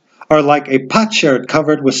heart are like a potsherd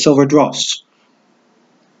covered with silver dross.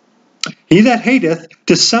 He that hateth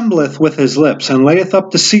dissembleth with his lips, and layeth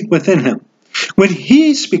up deceit within him. When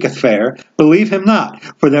he speaketh fair, believe him not,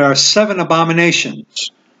 for there are 7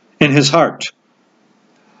 abominations in his heart.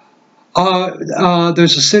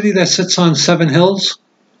 There's a city that sits on 7 hills.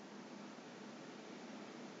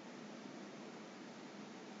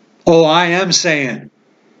 Oh, I am saying.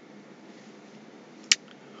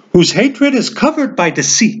 Whose hatred is covered by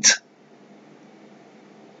deceit.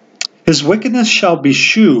 His wickedness shall be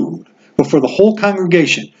shewed before the whole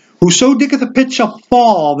congregation. Whoso diggeth a pit shall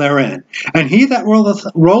fall therein, and he that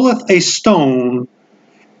rolleth a stone,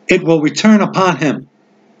 it will return upon him.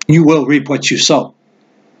 You will reap what you sow.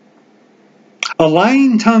 A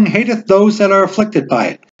lying tongue hateth those that are afflicted by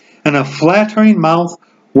it, and a flattering mouth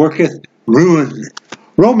worketh ruin.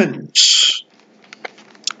 Romans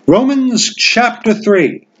chapter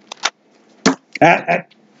 3. Beg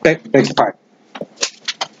your pardon.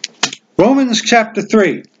 Romans chapter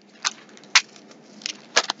 3.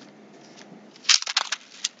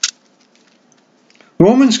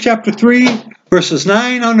 Romans chapter 3, verses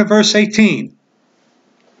 9 on to verse 18.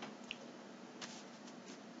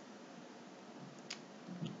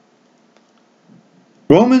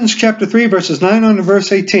 Romans chapter 3, verses 9 on to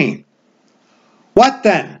verse 18. What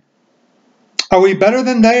then? Are we better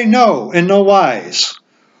than they? No, in no wise.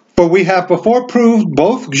 For we have before proved,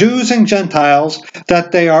 both Jews and Gentiles,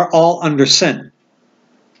 that they are all under sin.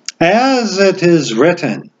 As it is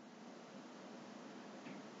written,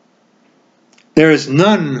 there is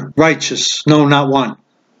none righteous, no, not one.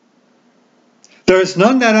 There is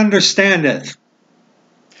none that understandeth.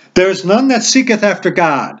 There is none that seeketh after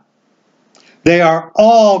God. They are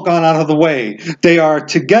all gone out of the way. They are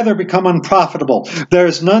together become unprofitable. There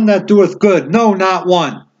is none that doeth good, no, not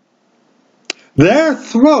one. Their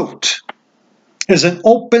throat is an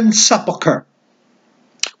open sepulchre.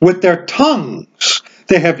 With their tongues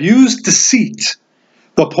they have used deceit.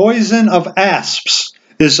 The poison of asps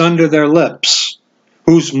is under their lips,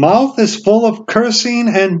 whose mouth is full of cursing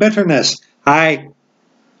and bitterness. Aye.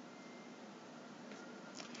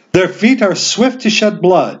 Their feet are swift to shed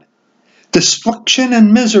blood. Destruction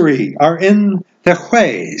and misery are in their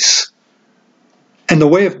ways, and the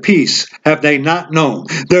way of peace have they not known.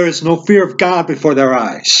 There is no fear of God before their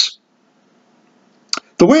eyes.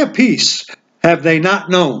 The way of peace have they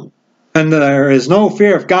not known, and there is no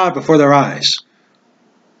fear of God before their eyes.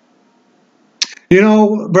 You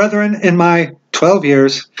know, brethren, in my 12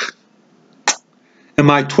 years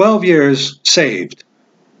saved,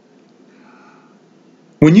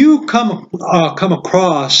 when you come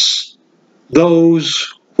across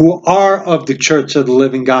those who are of the Church of the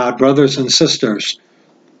Living God, brothers and sisters,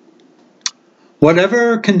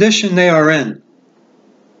 whatever condition they are in,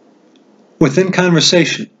 within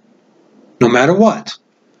conversation, no matter what,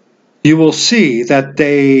 you will see that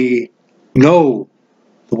they know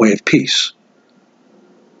the way of peace,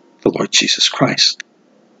 the Lord Jesus Christ.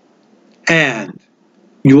 And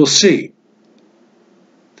you will see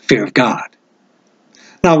the fear of God.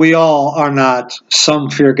 Now, we all are not, some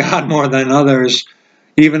fear God more than others,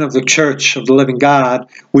 even of the Church of the Living God.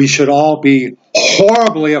 We should all be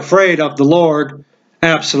horribly afraid of the Lord,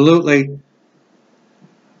 absolutely.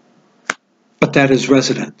 But that is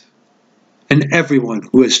resident in everyone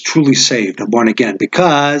who is truly saved and born again,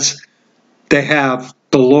 because they have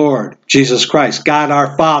the Lord Jesus Christ, God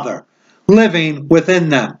our Father, living within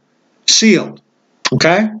them, sealed.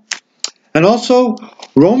 Okay? And also,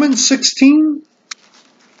 Romans 16,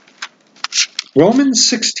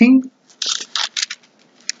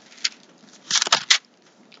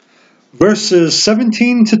 verses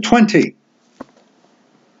 17 to 20.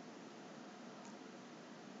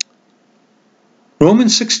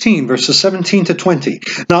 Romans 16, verses 17 to 20.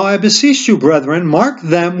 Now I beseech you, brethren, mark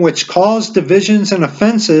them which cause divisions and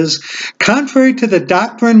offenses, contrary to the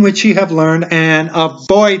doctrine which ye have learned, and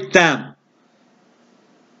avoid them.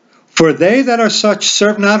 For they that are such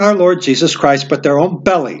serve not our Lord Jesus Christ, but their own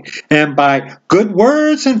belly, and by good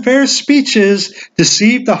words and fair speeches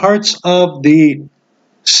deceive the hearts of the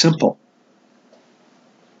simple.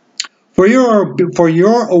 For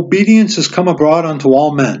your obedience is come abroad unto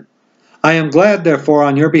all men. I am glad, therefore,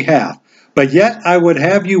 on your behalf. But yet I would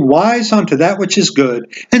have you wise unto that which is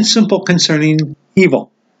good, and simple concerning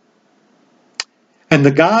evil. And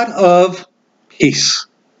the God of peace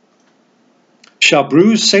shall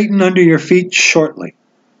bruise Satan under your feet shortly.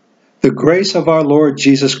 The grace of our Lord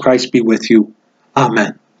Jesus Christ be with you.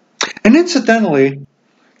 Amen. And incidentally,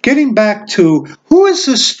 getting back to who is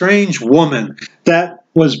this strange woman that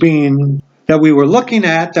we were looking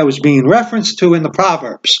at, that was being referenced to in the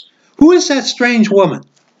Proverbs. Who is that strange woman?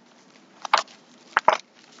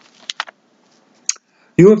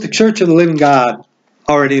 You of the Church of the Living God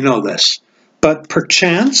already know this. But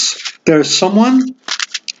perchance there's someone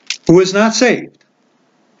who is not saved,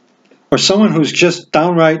 or someone who's just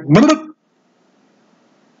downright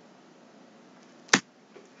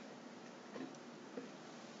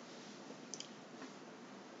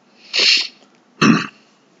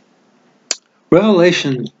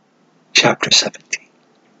Revelation chapter 17.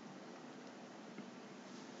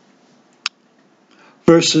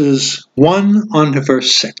 Verses 1 on to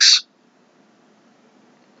verse 6.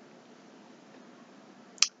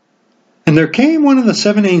 And there came one of the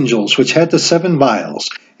 7 angels which had the 7 vials,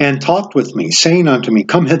 and talked with me, saying unto me,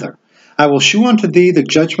 Come hither, I will shew unto thee the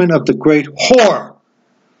judgment of the great whore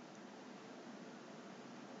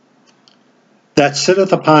that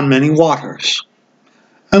sitteth upon many waters.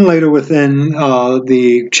 And later within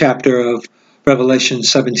the chapter of Revelation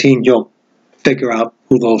 17, you'll figure out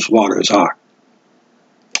who those waters are.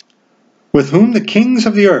 With whom the kings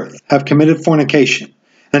of the earth have committed fornication,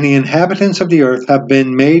 and the inhabitants of the earth have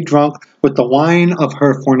been made drunk with the wine of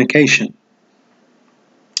her fornication.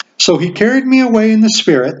 So he carried me away in the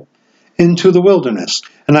spirit into the wilderness,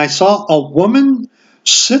 and I saw a woman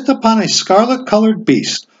sit upon a scarlet-colored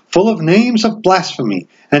beast, full of names of blasphemy,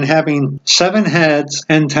 and having 7 heads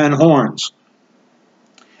and 10 horns.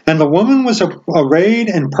 And the woman was arrayed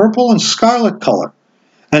in purple and scarlet color,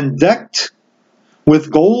 and decked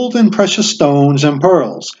with gold and precious stones and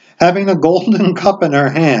pearls, having a golden cup in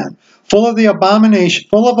her hand, full of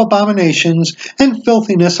abominations and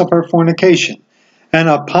filthiness of her fornication. And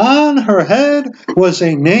upon her head was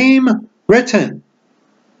a name written,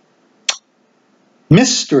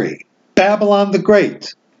 Mystery, Babylon the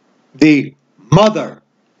Great, the mother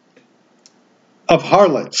of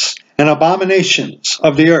harlots and abominations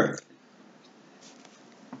of the earth.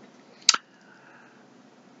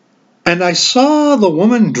 And I saw the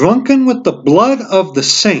woman drunken with the blood of the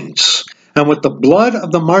saints, and with the blood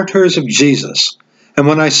of the martyrs of Jesus. And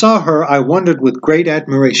when I saw her, I wondered with great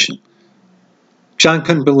admiration. John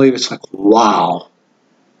couldn't believe it. It's like, wow.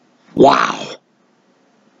 Wow.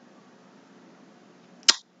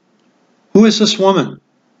 Who is this woman?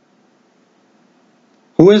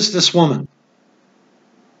 Who is this woman?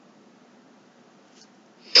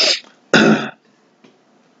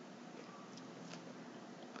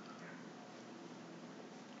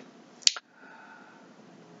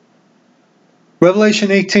 Revelation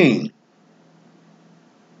 18,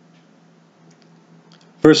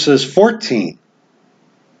 verses 14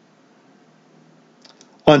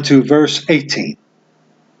 unto verse 18.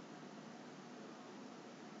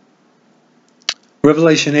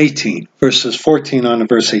 Revelation 18, verses 14 on to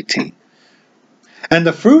verse 18. And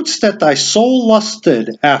the fruits that thy soul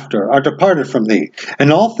lusted after are departed from thee,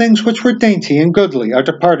 and all things which were dainty and goodly are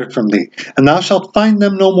departed from thee, and thou shalt find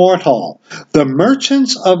them no more at all. The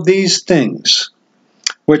merchants of these things,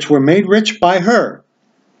 which were made rich by her,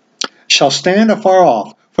 shall stand afar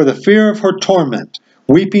off for the fear of her torment,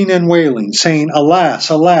 weeping and wailing, saying, Alas,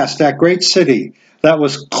 alas, that great city, that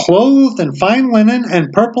was clothed in fine linen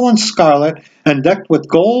and purple and scarlet, and decked with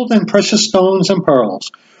gold and precious stones and pearls.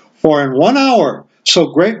 For in 1 hour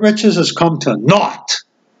so great riches is come to naught.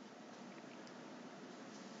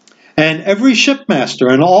 And every shipmaster,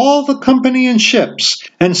 and all the company in ships,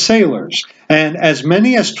 and sailors, and as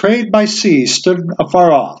many as trade by sea, stood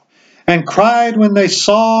afar off, and cried when they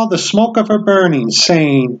saw the smoke of her burning,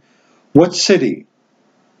 saying, What city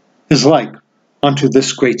is like unto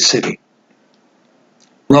this great city?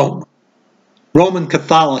 Rome. Roman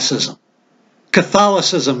Catholicism.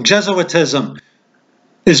 Catholicism, Jesuitism,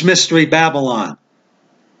 is Mystery Babylon.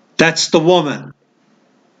 That's the woman.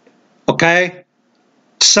 Okay?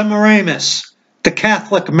 Semiramis, the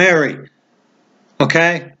Catholic Mary.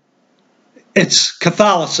 Okay? It's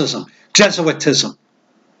Catholicism, Jesuitism.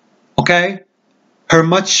 Okay? Her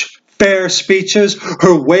much fair speeches,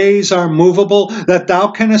 her ways are movable, that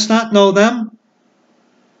thou canst not know them.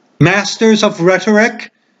 Masters of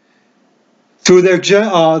rhetoric, through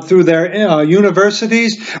their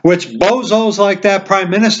universities, which bozos like that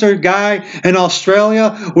prime minister guy in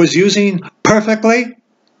Australia was using perfectly.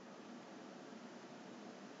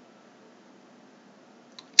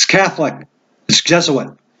 It's Catholic. It's Jesuit.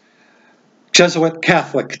 Jesuit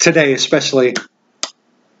Catholic today especially.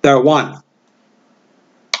 They're one.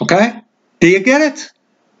 Okay? Do you get it?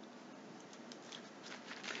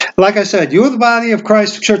 Like I said, you're the body of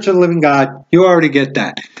Christ, the Church of the Living God. You already get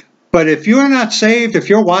that. But if you're not saved, if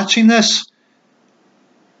you're watching this,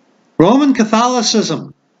 Roman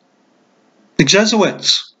Catholicism, the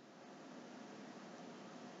Jesuits,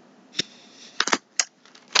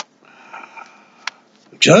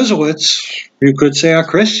 you could say, are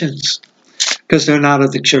Christians, because they're not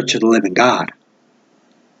of the Church of the Living God.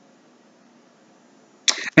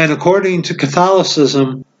 And according to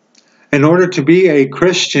Catholicism, in order to be a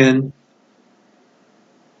Christian,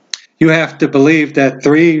 you have to believe that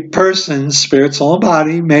 3 persons, spirit, soul, and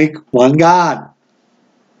body, make one God.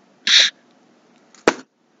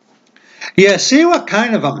 Yeah, see what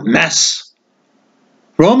kind of a mess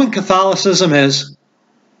Roman Catholicism is,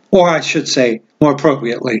 or I should say, more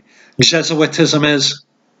appropriately, Jesuitism is.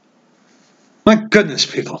 My goodness,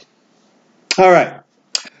 people. All right,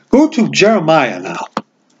 go to Jeremiah now.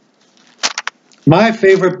 My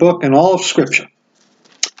favorite book in all of Scripture.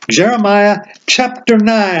 Jeremiah chapter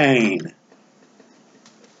 9.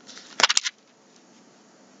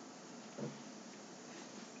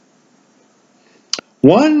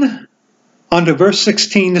 One unto verse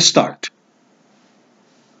 16 to start.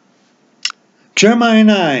 Jeremiah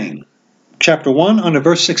 9, chapter 1 unto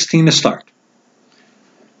verse 16 to start.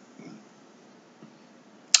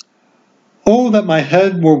 Oh, that my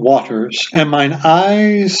head were waters, and mine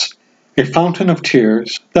eyes a fountain of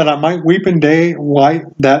tears, that I might weep day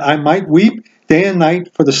and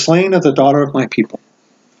night for the slain of the daughter of my people.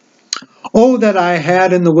 Oh, that I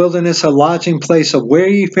had in the wilderness a lodging place of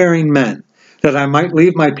wayfaring men, that I might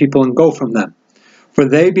leave my people and go from them. For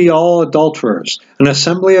they be all adulterers, an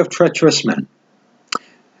assembly of treacherous men.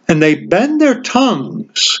 And they bend their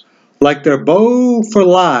tongues like their bow for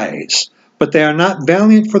lies, but they are not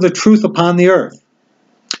valiant for the truth upon the earth.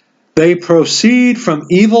 They proceed from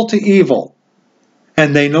evil to evil,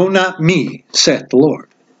 and they know not me, saith the Lord.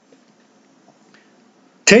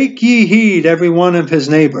 Take ye heed every one of his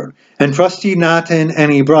neighbor, and trust ye not in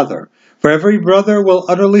any brother. For every brother will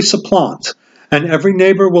utterly supplant, and every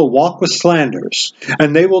neighbor will walk with slanders.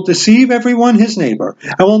 And they will deceive every one his neighbor,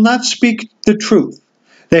 and will not speak the truth.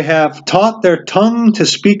 They have taught their tongue to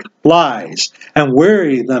speak lies, and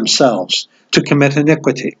weary themselves to commit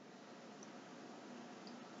iniquity.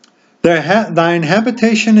 Thine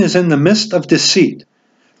habitation is in the midst of deceit.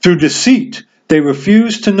 Through deceit they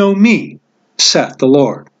refuse to know me, saith the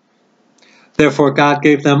Lord. Therefore God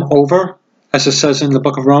gave them over, as it says in the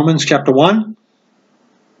book of Romans, chapter 1.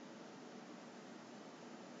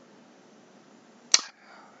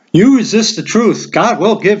 You resist the truth, God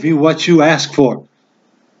will give you what you ask for.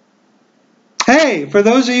 Hey, for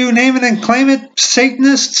those of you name it and claim it,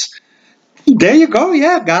 Satanists, There you go.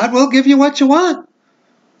 Yeah, God will give you what you want.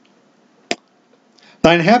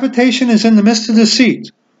 Thine habitation is in the midst of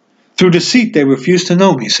deceit. Through deceit they refuse to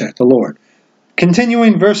know me, saith the Lord.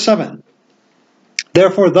 Continuing verse 7.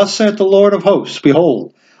 Therefore thus saith the Lord of hosts,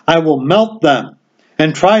 behold, I will melt them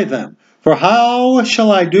and try them. For how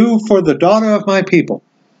shall I do for the daughter of my people?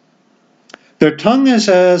 Their tongue is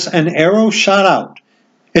as an arrow shot out.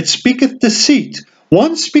 It speaketh deceit.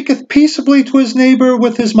 One speaketh peaceably to his neighbor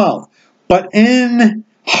with his mouth, but in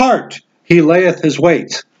heart he layeth his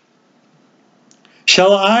wait.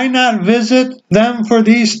 Shall I not visit them for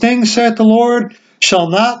these things, saith the Lord? Shall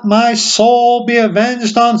not my soul be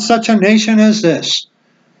avenged on such a nation as this?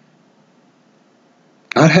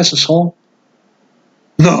 God has a soul?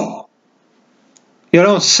 No. You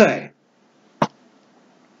don't say.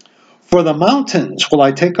 For the mountains will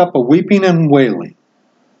I take up a weeping and wailing,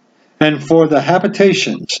 and for the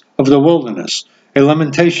habitations of the wilderness a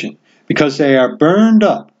lamentation, because they are burned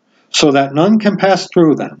up, so that none can pass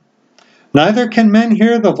through them. Neither can men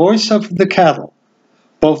hear the voice of the cattle.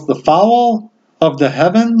 Both the fowl of the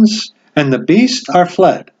heavens and the beast are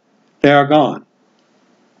fled. They are gone.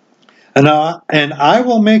 And I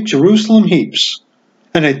will make Jerusalem heaps,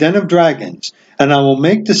 and a den of dragons, and I will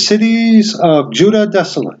make the cities of Judah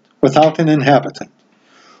desolate, without an inhabitant.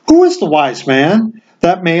 Who is the wise man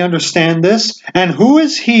that may understand this? And who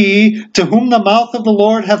is he to whom the mouth of the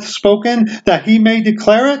Lord hath spoken, that he may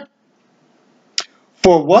declare it?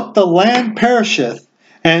 For what the land perisheth,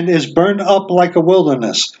 and is burned up like a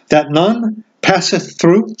wilderness, that none passeth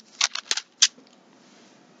through?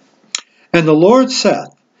 And the Lord saith,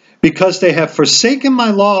 because they have forsaken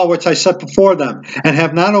my law which I set before them, and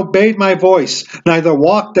have not obeyed my voice, neither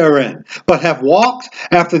walked therein, but have walked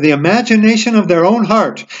after the imagination of their own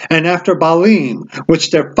heart, and after Baalim, which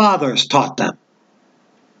their fathers taught them.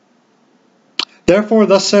 Therefore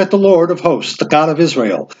thus saith the Lord of hosts, the God of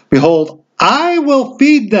Israel, behold, I will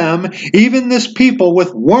feed them, even this people,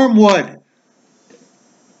 with wormwood,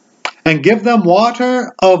 and give them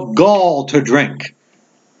water of gall to drink.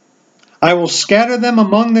 I will scatter them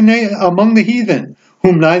among the heathen,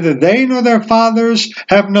 whom neither they nor their fathers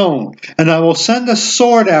have known, and I will send a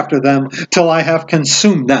sword after them till I have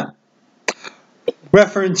consumed them.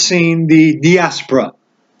 Referencing the diaspora,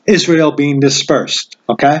 Israel being dispersed.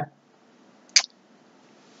 Okay?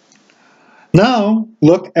 Now,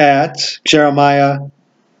 look at Jeremiah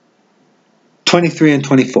 23 and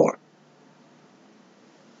 24.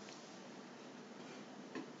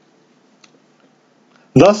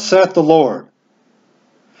 Thus saith the Lord,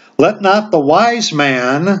 let not the wise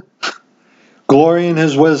man glory in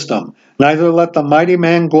his wisdom, neither let the mighty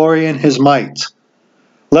man glory in his might.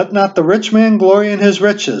 Let not the rich man glory in his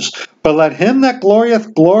riches, but let him that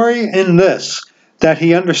glorieth glory in this, that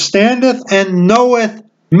he understandeth and knoweth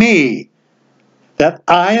me, that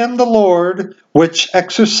I am the Lord, which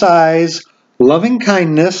exercise loving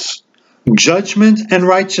kindness, judgment, and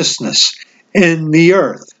righteousness in the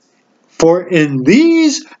earth. For in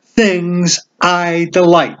these things I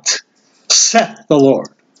delight, saith the Lord.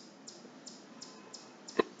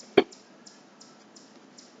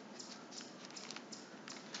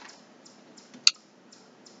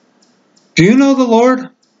 Do you know the Lord?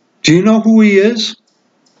 Do you know who He is?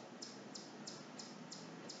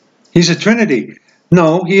 He's a Trinity.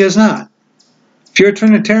 No, He is not. If you're a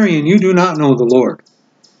Trinitarian, you do not know the Lord.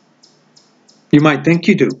 You might think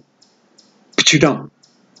you do, but you don't.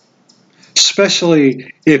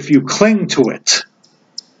 Especially if you cling to it.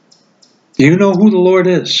 Do you know who the Lord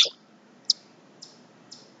is?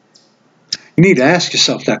 You need to ask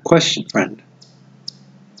yourself that question, friend.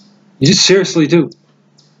 You just seriously do.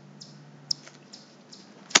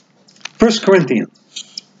 1 Corinthians.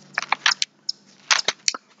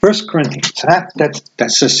 1 Corinthians.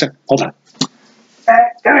 That's just sick. Hold on.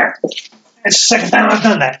 Come here. It's the second time I've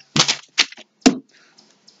done that.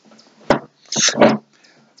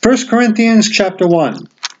 1 Corinthians chapter 1.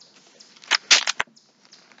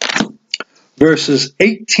 Verses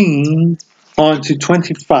 18 on to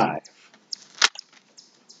 25.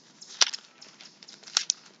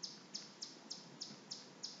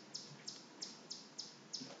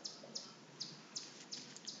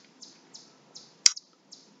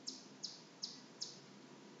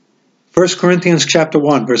 First Corinthians chapter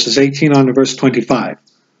 1, verses 18 on to verse 25.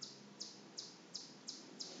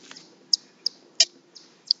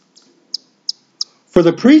 For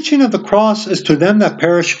the preaching of the cross is to them that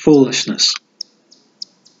perish foolishness.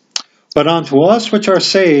 But unto us which are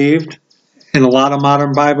saved, in a lot of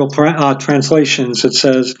modern Bible translations it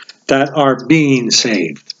says, that are being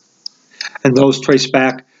saved. And those trace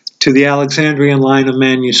back to the Alexandrian line of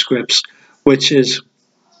manuscripts, which is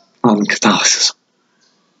Roman Catholicism.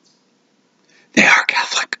 They are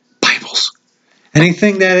Catholic Bibles.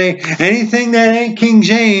 Anything that ain't King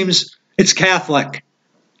James, it's Catholic.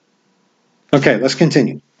 Okay, let's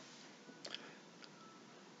continue.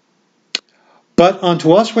 But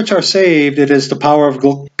unto us which are saved, it is the power of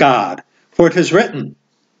God. For it is written,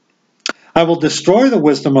 I will destroy the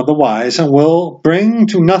wisdom of the wise, and will bring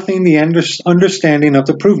to nothing the understanding of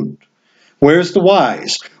the prudent. Where is the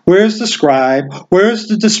wise? Where is the scribe? Where is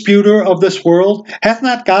the disputer of this world? Hath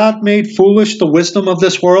not God made foolish the wisdom of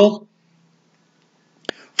this world?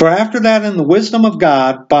 For after that in the wisdom of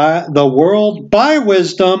God, the world by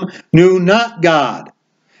wisdom knew not God.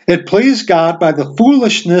 It pleased God by the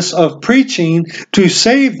foolishness of preaching to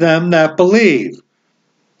save them that believe.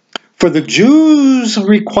 For the Jews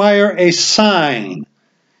require a sign,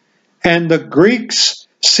 and the Greeks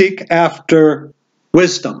seek after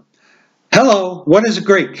wisdom. Hello, what is a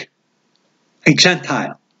Greek? A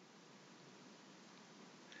Gentile.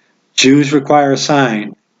 Jews require a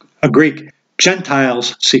sign. A Greek.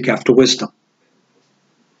 Gentiles seek after wisdom.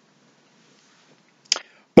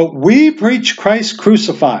 But we preach Christ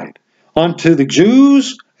crucified, unto the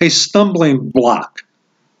Jews a stumbling block,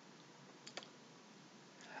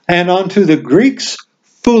 and unto the Greeks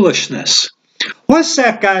foolishness. What's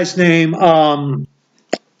that guy's name?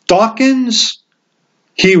 Dawkins?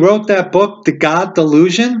 He wrote that book, The God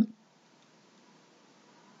Delusion.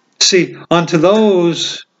 See, unto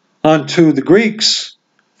the Greeks,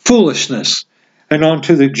 foolishness, and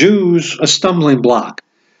unto the Jews, a stumbling block.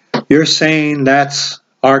 You're saying that's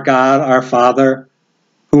our God, our Father,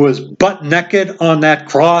 who was butt naked on that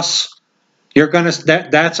cross?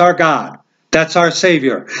 That's our God. That's our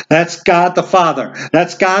Savior. That's God the Father.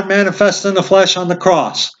 That's God manifest in the flesh on the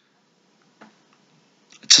cross.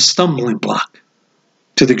 It's a stumbling block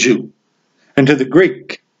to the Jew and to the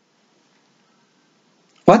Greek.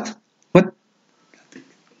 What? That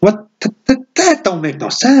don't make no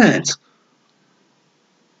sense.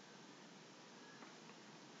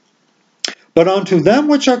 But unto them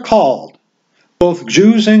which are called, both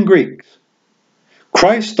Jews and Greeks,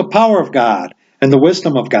 Christ the power of God and the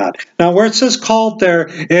wisdom of God. Now where it says called there,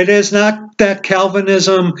 it is not that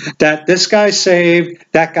Calvinism, that this guy's saved,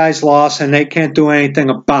 that guy's lost, and they can't do anything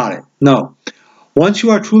about it. No. Once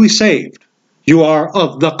you are truly saved, you are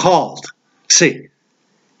of the called. See,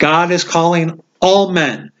 God is calling all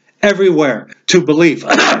men everywhere to believe.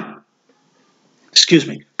 Excuse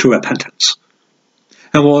me, to repentance.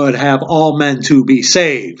 And will have all men to be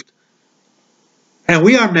saved. And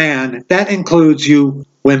we are man, that includes you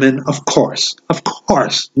women, of course. Of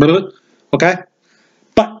course. Okay?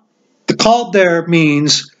 But the called there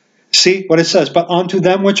means, see what it says, but unto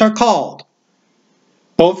them which are called,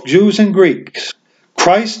 both Jews and Greeks,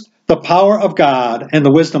 Christ, the power of God and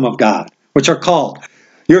the wisdom of God, which are called.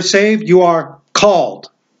 You're saved, you are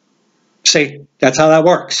called. See, that's how that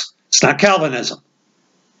works. It's not Calvinism.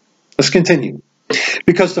 Let's continue.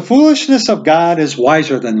 Because the foolishness of God is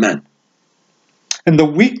wiser than men, and the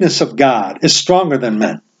weakness of God is stronger than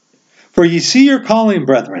men. For ye see your calling,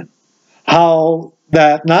 brethren, how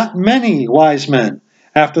that not many wise men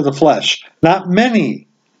after the flesh, not many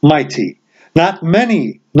mighty, not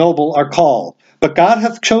many noble are called. But God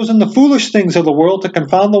hath chosen the foolish things of the world to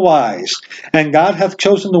confound the wise, and God hath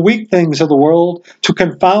chosen the weak things of the world to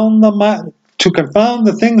confound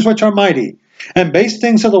the things which are mighty. And base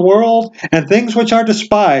things of the world, and things which are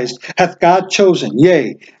despised, hath God chosen,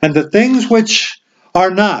 yea, and the things which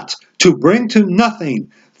are not, to bring to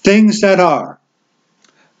nothing things that are.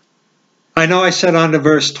 I know I said on to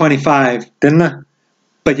verse 25, didn't I?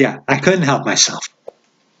 But yeah, I couldn't help myself.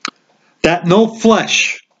 That no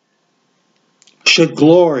flesh should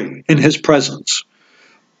glory in his presence.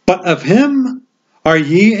 But of him are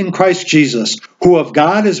ye in Christ Jesus, who of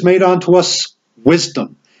God is made unto us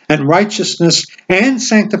wisdom, and righteousness, and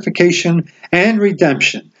sanctification, and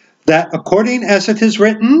redemption, that according as it is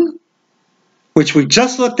written, which we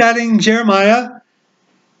just looked at in Jeremiah,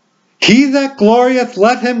 he that glorieth,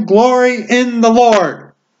 let him glory in the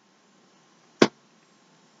Lord.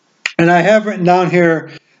 And I have written down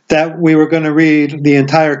here that we were going to read the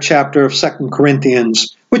entire chapter of 2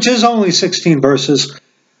 Corinthians, which is only 16 verses.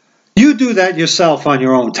 You do that yourself on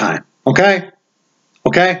your own time, okay?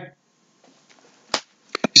 Okay?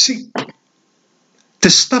 You see, the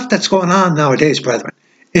stuff that's going on nowadays, brethren,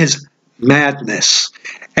 is madness.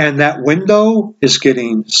 And that window is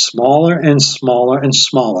getting smaller and smaller and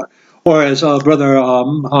smaller. Or as Brother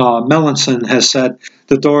Melanson has said,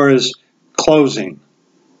 the door is closing.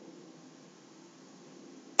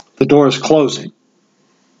 The door is closing.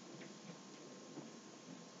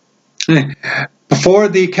 Before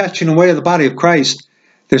the catching away of the body of Christ,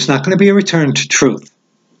 there's not going to be a return to truth.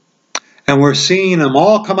 And we're seeing them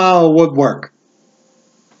all come out of woodwork.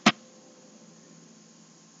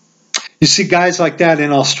 You see guys like that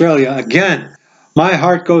in Australia. Again, my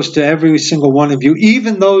heart goes to every single one of you,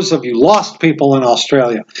 even those of you lost people in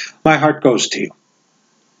Australia. My heart goes to you.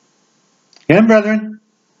 And brethren,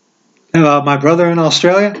 my brother in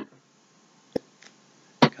Australia,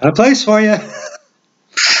 got a place for you.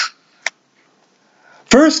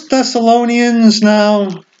 1 Thessalonians now,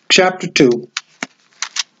 chapter 2.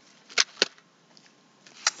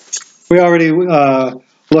 We already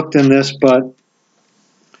looked in this, but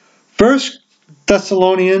 1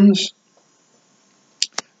 Thessalonians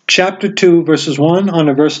chapter 2, verses 1 on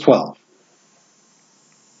to verse 12.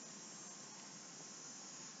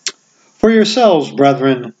 For yourselves,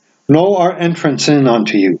 brethren, know our entrance in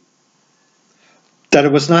unto you, that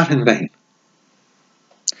it was not in vain.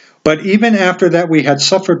 But even after that we had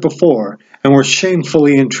suffered before, and were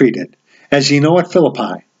shamefully entreated, as ye know at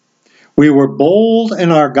Philippi, we were bold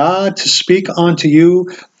in our God to speak unto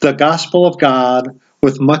you the gospel of God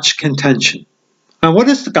with much contention. Now what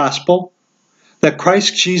is the gospel? That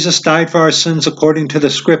Christ Jesus died for our sins according to the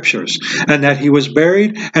Scriptures, and that he was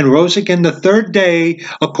buried and rose again the third day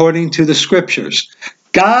according to the Scriptures.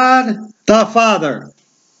 God the Father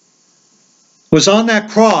was on that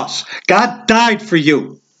cross. God died for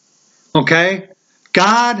you. Okay?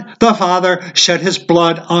 God the Father shed his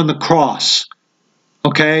blood on the cross.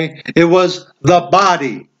 Okay? It was the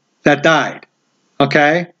body that died.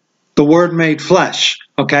 Okay? The Word made flesh.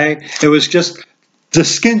 Okay? It was just the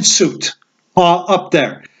skin suit up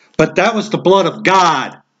there. But that was the blood of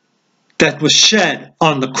God that was shed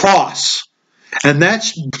on the cross. And that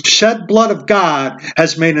shed blood of God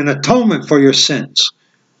has made an atonement for your sins.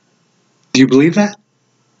 Do you believe that?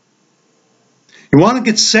 You want to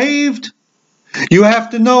get saved? You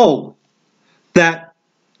have to know that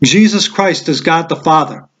Jesus Christ is God the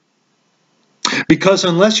Father. Because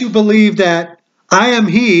unless you believe that I am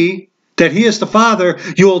He, that He is the Father,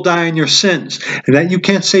 you will die in your sins. And that you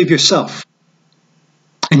can't save yourself.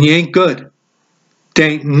 And you ain't good. There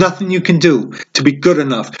ain't nothing you can do to be good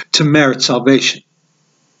enough to merit salvation.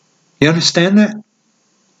 You understand that?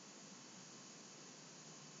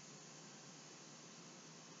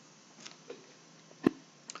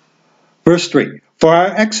 Verse 3. For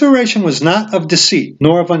our exhortation was not of deceit,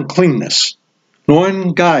 nor of uncleanness, nor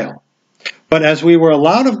in guile. But as we were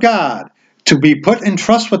allowed of God to be put in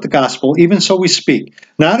trust with the gospel, even so we speak,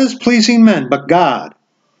 not as pleasing men, but God,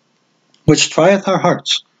 which trieth our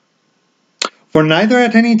hearts. For neither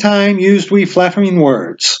at any time used we flattering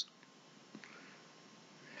words,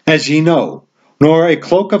 as ye know, nor a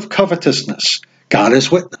cloak of covetousness, God is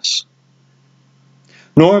witness.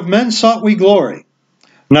 Nor of men sought we glory,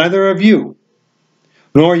 neither of you,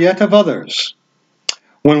 nor yet of others,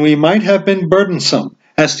 when we might have been burdensome,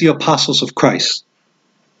 as the apostles of Christ.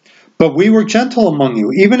 But we were gentle among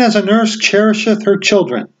you, even as a nurse cherisheth her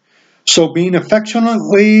children. So being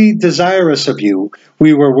affectionately desirous of you,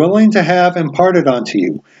 we were willing to have imparted unto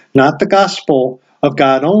you, not the gospel of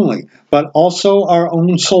God only, but also our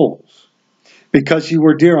own souls, because ye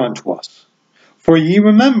were dear unto us. For ye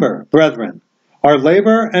remember, brethren, our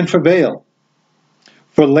labor and travail,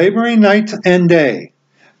 for laboring night and day,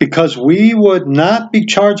 because we would not be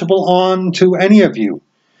chargeable on to any of you,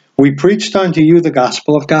 we preached unto you the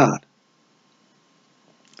gospel of God.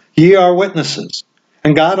 Ye are witnesses,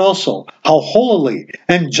 and God also, how holily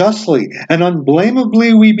and justly and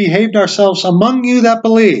unblameably we behaved ourselves among you that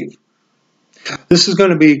believe. This is going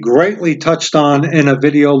to be greatly touched on in a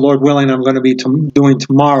video, Lord willing, I'm going to be doing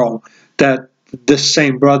tomorrow, that this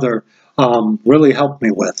same brother really helped me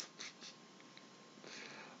with.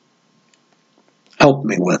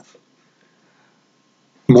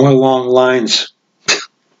 More along lines.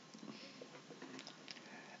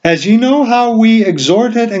 As ye know how we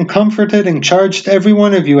exhorted and comforted and charged every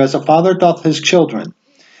one of you as a father doth his children,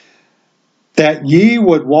 that ye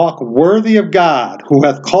would walk worthy of God, who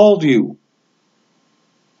hath called you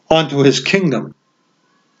unto his kingdom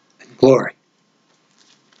and glory.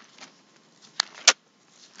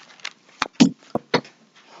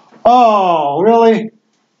 Oh, really?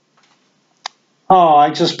 Oh, I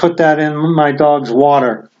just put that in my dog's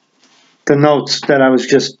water. The notes that I was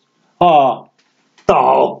just... Oh.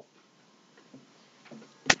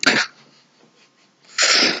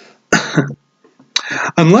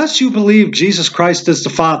 Unless you believe Jesus Christ is the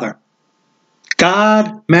Father,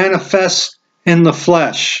 God manifests in the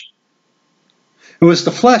flesh. It was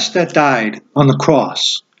the flesh that died on the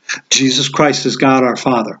cross. Jesus Christ is God our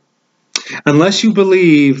Father. Unless you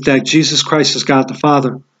believe that Jesus Christ is God the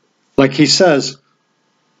Father, like he says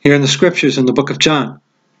here in the Scriptures in the book of John,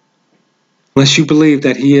 unless you believe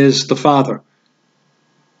that he is the Father,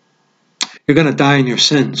 you're going to die in your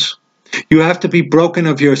sins. You have to be broken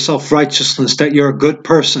of your self-righteousness, that you're a good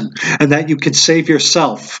person and that you can save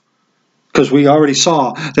yourself. Because we already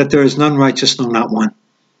saw that there is none righteous, no, not one.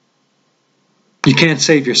 You can't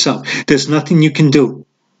save yourself. There's nothing you can do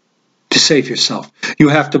to save yourself. You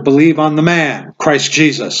have to believe on the man, Christ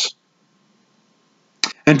Jesus,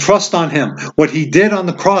 and trust on him, what he did on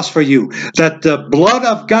the cross for you, that the blood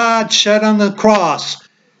of God shed on the cross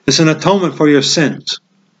is an atonement for your sins.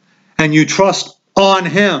 And you trust on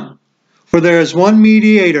him, for there is one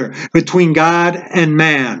mediator between God and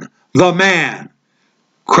man, the man,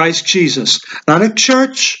 Christ Jesus. Not a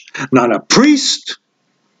church, not a priest,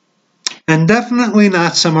 and definitely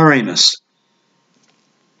not Semiramis.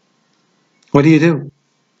 What do you do?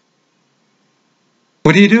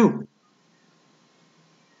 What do you do?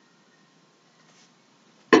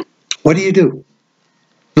 What do you do?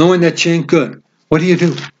 Knowing that you ain't good, what do you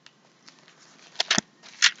do?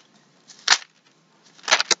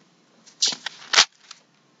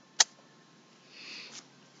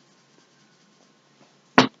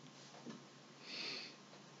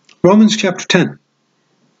 Romans chapter 10.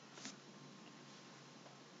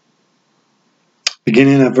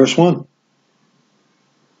 Beginning at verse 1.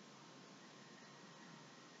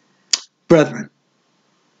 Brethren,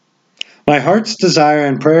 my heart's desire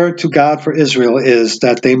and prayer to God for Israel is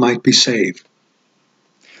that they might be saved.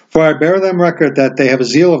 For I bear them record that they have a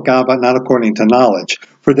zeal of God, but not according to knowledge.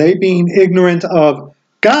 For they, being ignorant of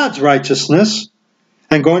God's righteousness,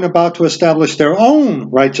 and going about to establish their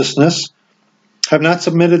own righteousness, have not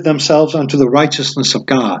submitted themselves unto the righteousness of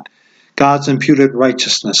God. God's imputed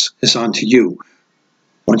righteousness is unto you,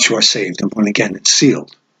 once you are saved and born again and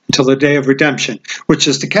sealed, until the day of redemption, which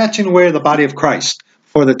is the catching away of the body of Christ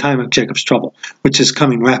for the time of Jacob's trouble, which is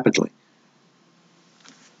coming rapidly.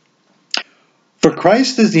 For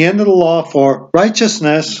Christ is the end of the law for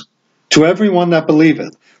righteousness to every one that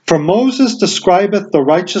believeth. For Moses describeth the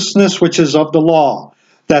righteousness which is of the law,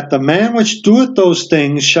 that the man which doeth those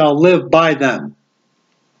things shall live by them.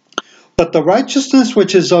 But the righteousness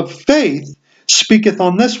which is of faith speaketh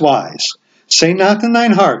on this wise, say not in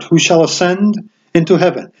thine heart, who shall ascend into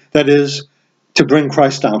heaven, that is, to bring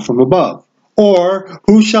Christ down from above. Or,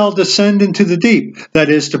 who shall descend into the deep, that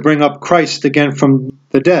is, to bring up Christ again from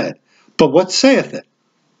the dead. But what saith it?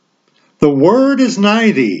 The word is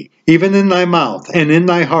nigh thee, even in thy mouth and in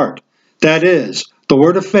thy heart, that is, the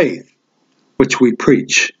word of faith, which we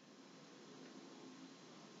preach.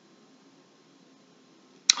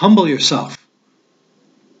 Humble yourself.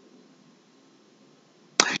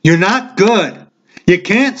 You're not good. You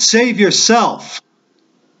can't save yourself.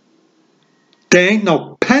 There ain't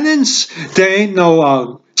no penance. There ain't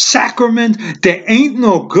no sacrament. There ain't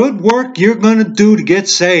no good work you're going to do to get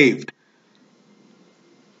saved.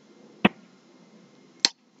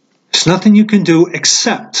 There's nothing you can do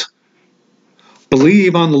except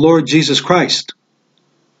believe on the Lord Jesus Christ.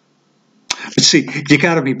 But see, you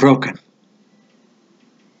got to be broken.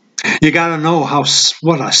 You got to know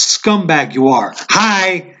what a scumbag you are.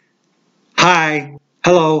 Hi,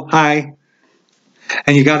 hello, hi.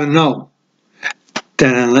 And you got to know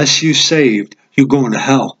that unless you're saved, you're going to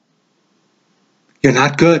hell. You're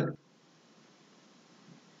not good.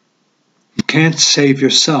 You can't save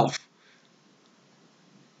yourself.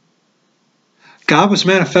 God was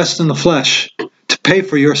manifest in the flesh to pay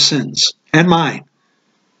for your sins and mine.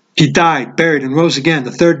 He died, buried, and rose again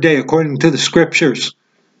the third day according to the scriptures.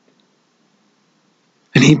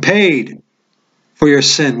 And he paid for your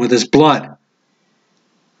sin with his blood.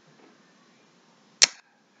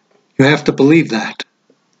 You have to believe that.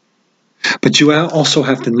 But you also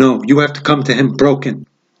have to know. You have to come to him broken.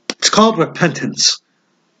 It's called repentance.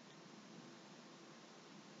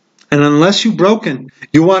 And unless you're broken,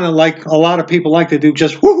 you want to, like a lot of people like to do,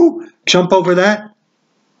 just woohoo, jump over that.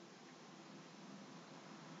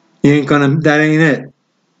 That ain't it.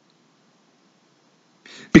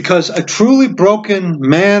 Because a truly broken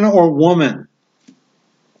man or woman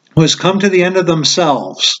who has come to the end of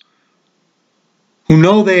themselves, who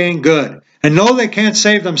know they ain't good, and know they can't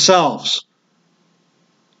save themselves.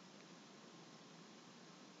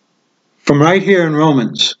 From right here in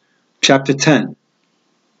Romans chapter 10,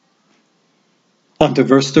 on to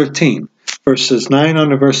verse 13, verses 9 on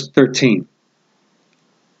to verse 13,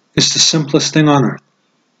 is the simplest thing on earth.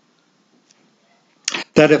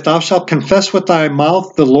 That if thou shalt confess with thy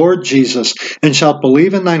mouth the Lord Jesus, and shalt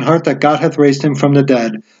believe in thine heart that God hath raised him from the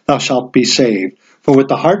dead, thou shalt be saved. For with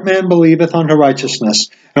the heart man believeth unto righteousness,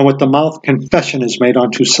 and with the mouth confession is made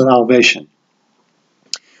unto salvation.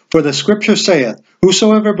 For the scripture saith,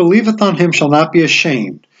 whosoever believeth on him shall not be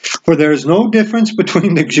ashamed. For there is no difference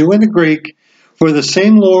between the Jew and the Greek, for the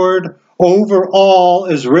same Lord over all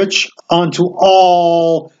is rich unto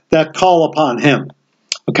all that call upon him.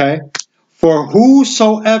 Okay? For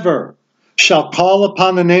whosoever shall call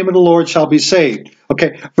upon the name of the Lord shall be saved.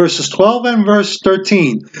 Okay, verses 12 and verse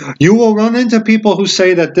 13. You will run into people who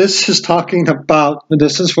say that this is talking about,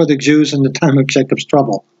 this is for the Jews in the time of Jacob's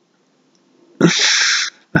trouble.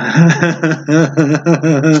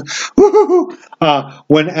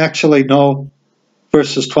 When actually, no,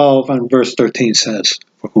 verses 12 and verse 13 says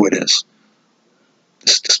for who it is.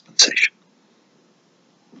 This dispensation.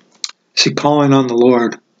 See, calling on the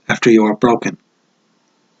Lord after you are broken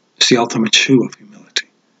is the ultimate shoe of humility.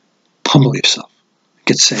 Humble yourself.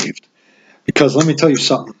 Get saved. Because let me tell you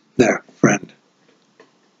something there, friend. You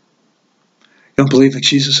don't believe that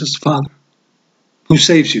Jesus is the Father? Who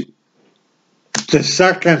saves you? The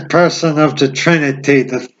second person of the Trinity,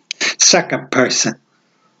 the second person,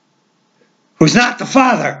 who's not the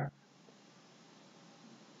Father.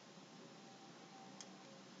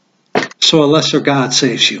 So a lesser God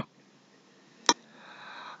saves you.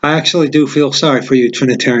 I actually do feel sorry for you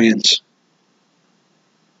Trinitarians.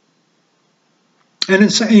 And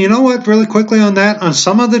it's, you know what, really quickly on that, on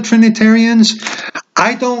some of the Trinitarians,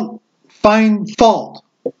 I don't find fault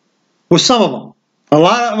with some of them. A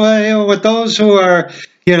lot of, with those who are,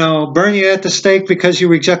 burn you at the stake because you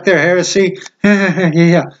reject their heresy,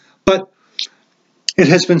 yeah. But it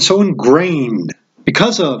has been so ingrained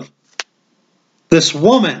because of this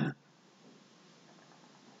woman.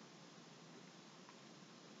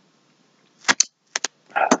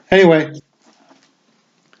 Anyway,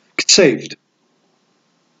 get saved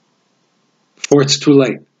before it's too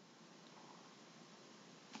late.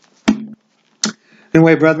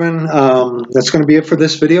 Anyway, brethren, that's going to be it for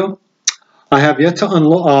this video. I have yet to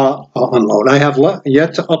unload. I have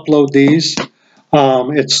yet to upload these.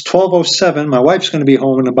 It's 12:07. My wife's going to be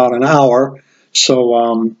home in about an hour,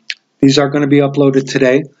 so these are going to be uploaded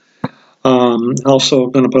today. Also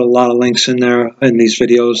going to put a lot of links in there in these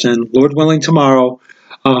videos, and Lord willing, tomorrow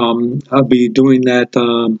I'll be doing that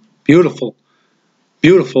beautiful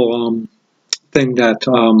thing that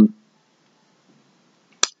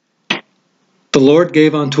the Lord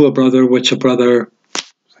gave unto a brother, which a brother,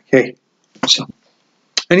 hey. So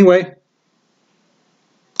anyway,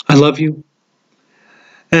 I love you,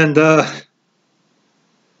 and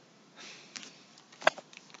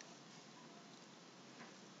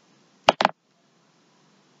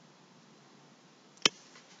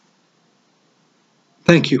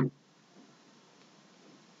thank you.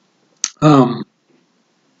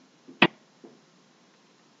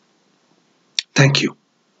 Thank you.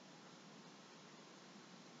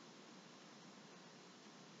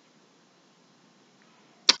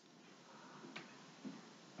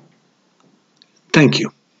 Thank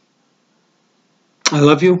you. I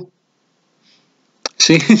love you.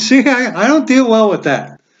 See, I don't deal well with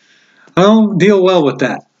that. I don't deal well with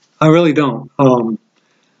that. I really don't.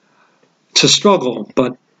 It's a struggle,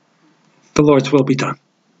 but the Lord's will be done.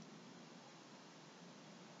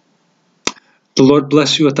 The Lord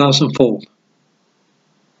bless you 1,000-fold.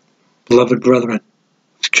 Beloved brethren,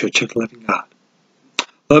 Church of the Living God.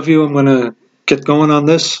 Love you. I'm going to get going on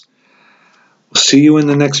this. We'll see you in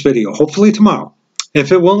the next video. Hopefully tomorrow.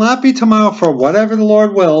 If it will not be tomorrow for whatever the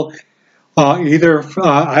Lord will,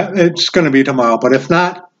 it's going to be tomorrow. But if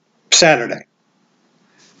not, Saturday.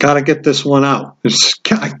 Got to get this one out. It's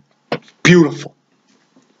beautiful.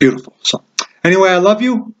 Beautiful. So anyway, I love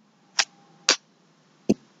you.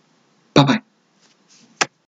 Bye-bye.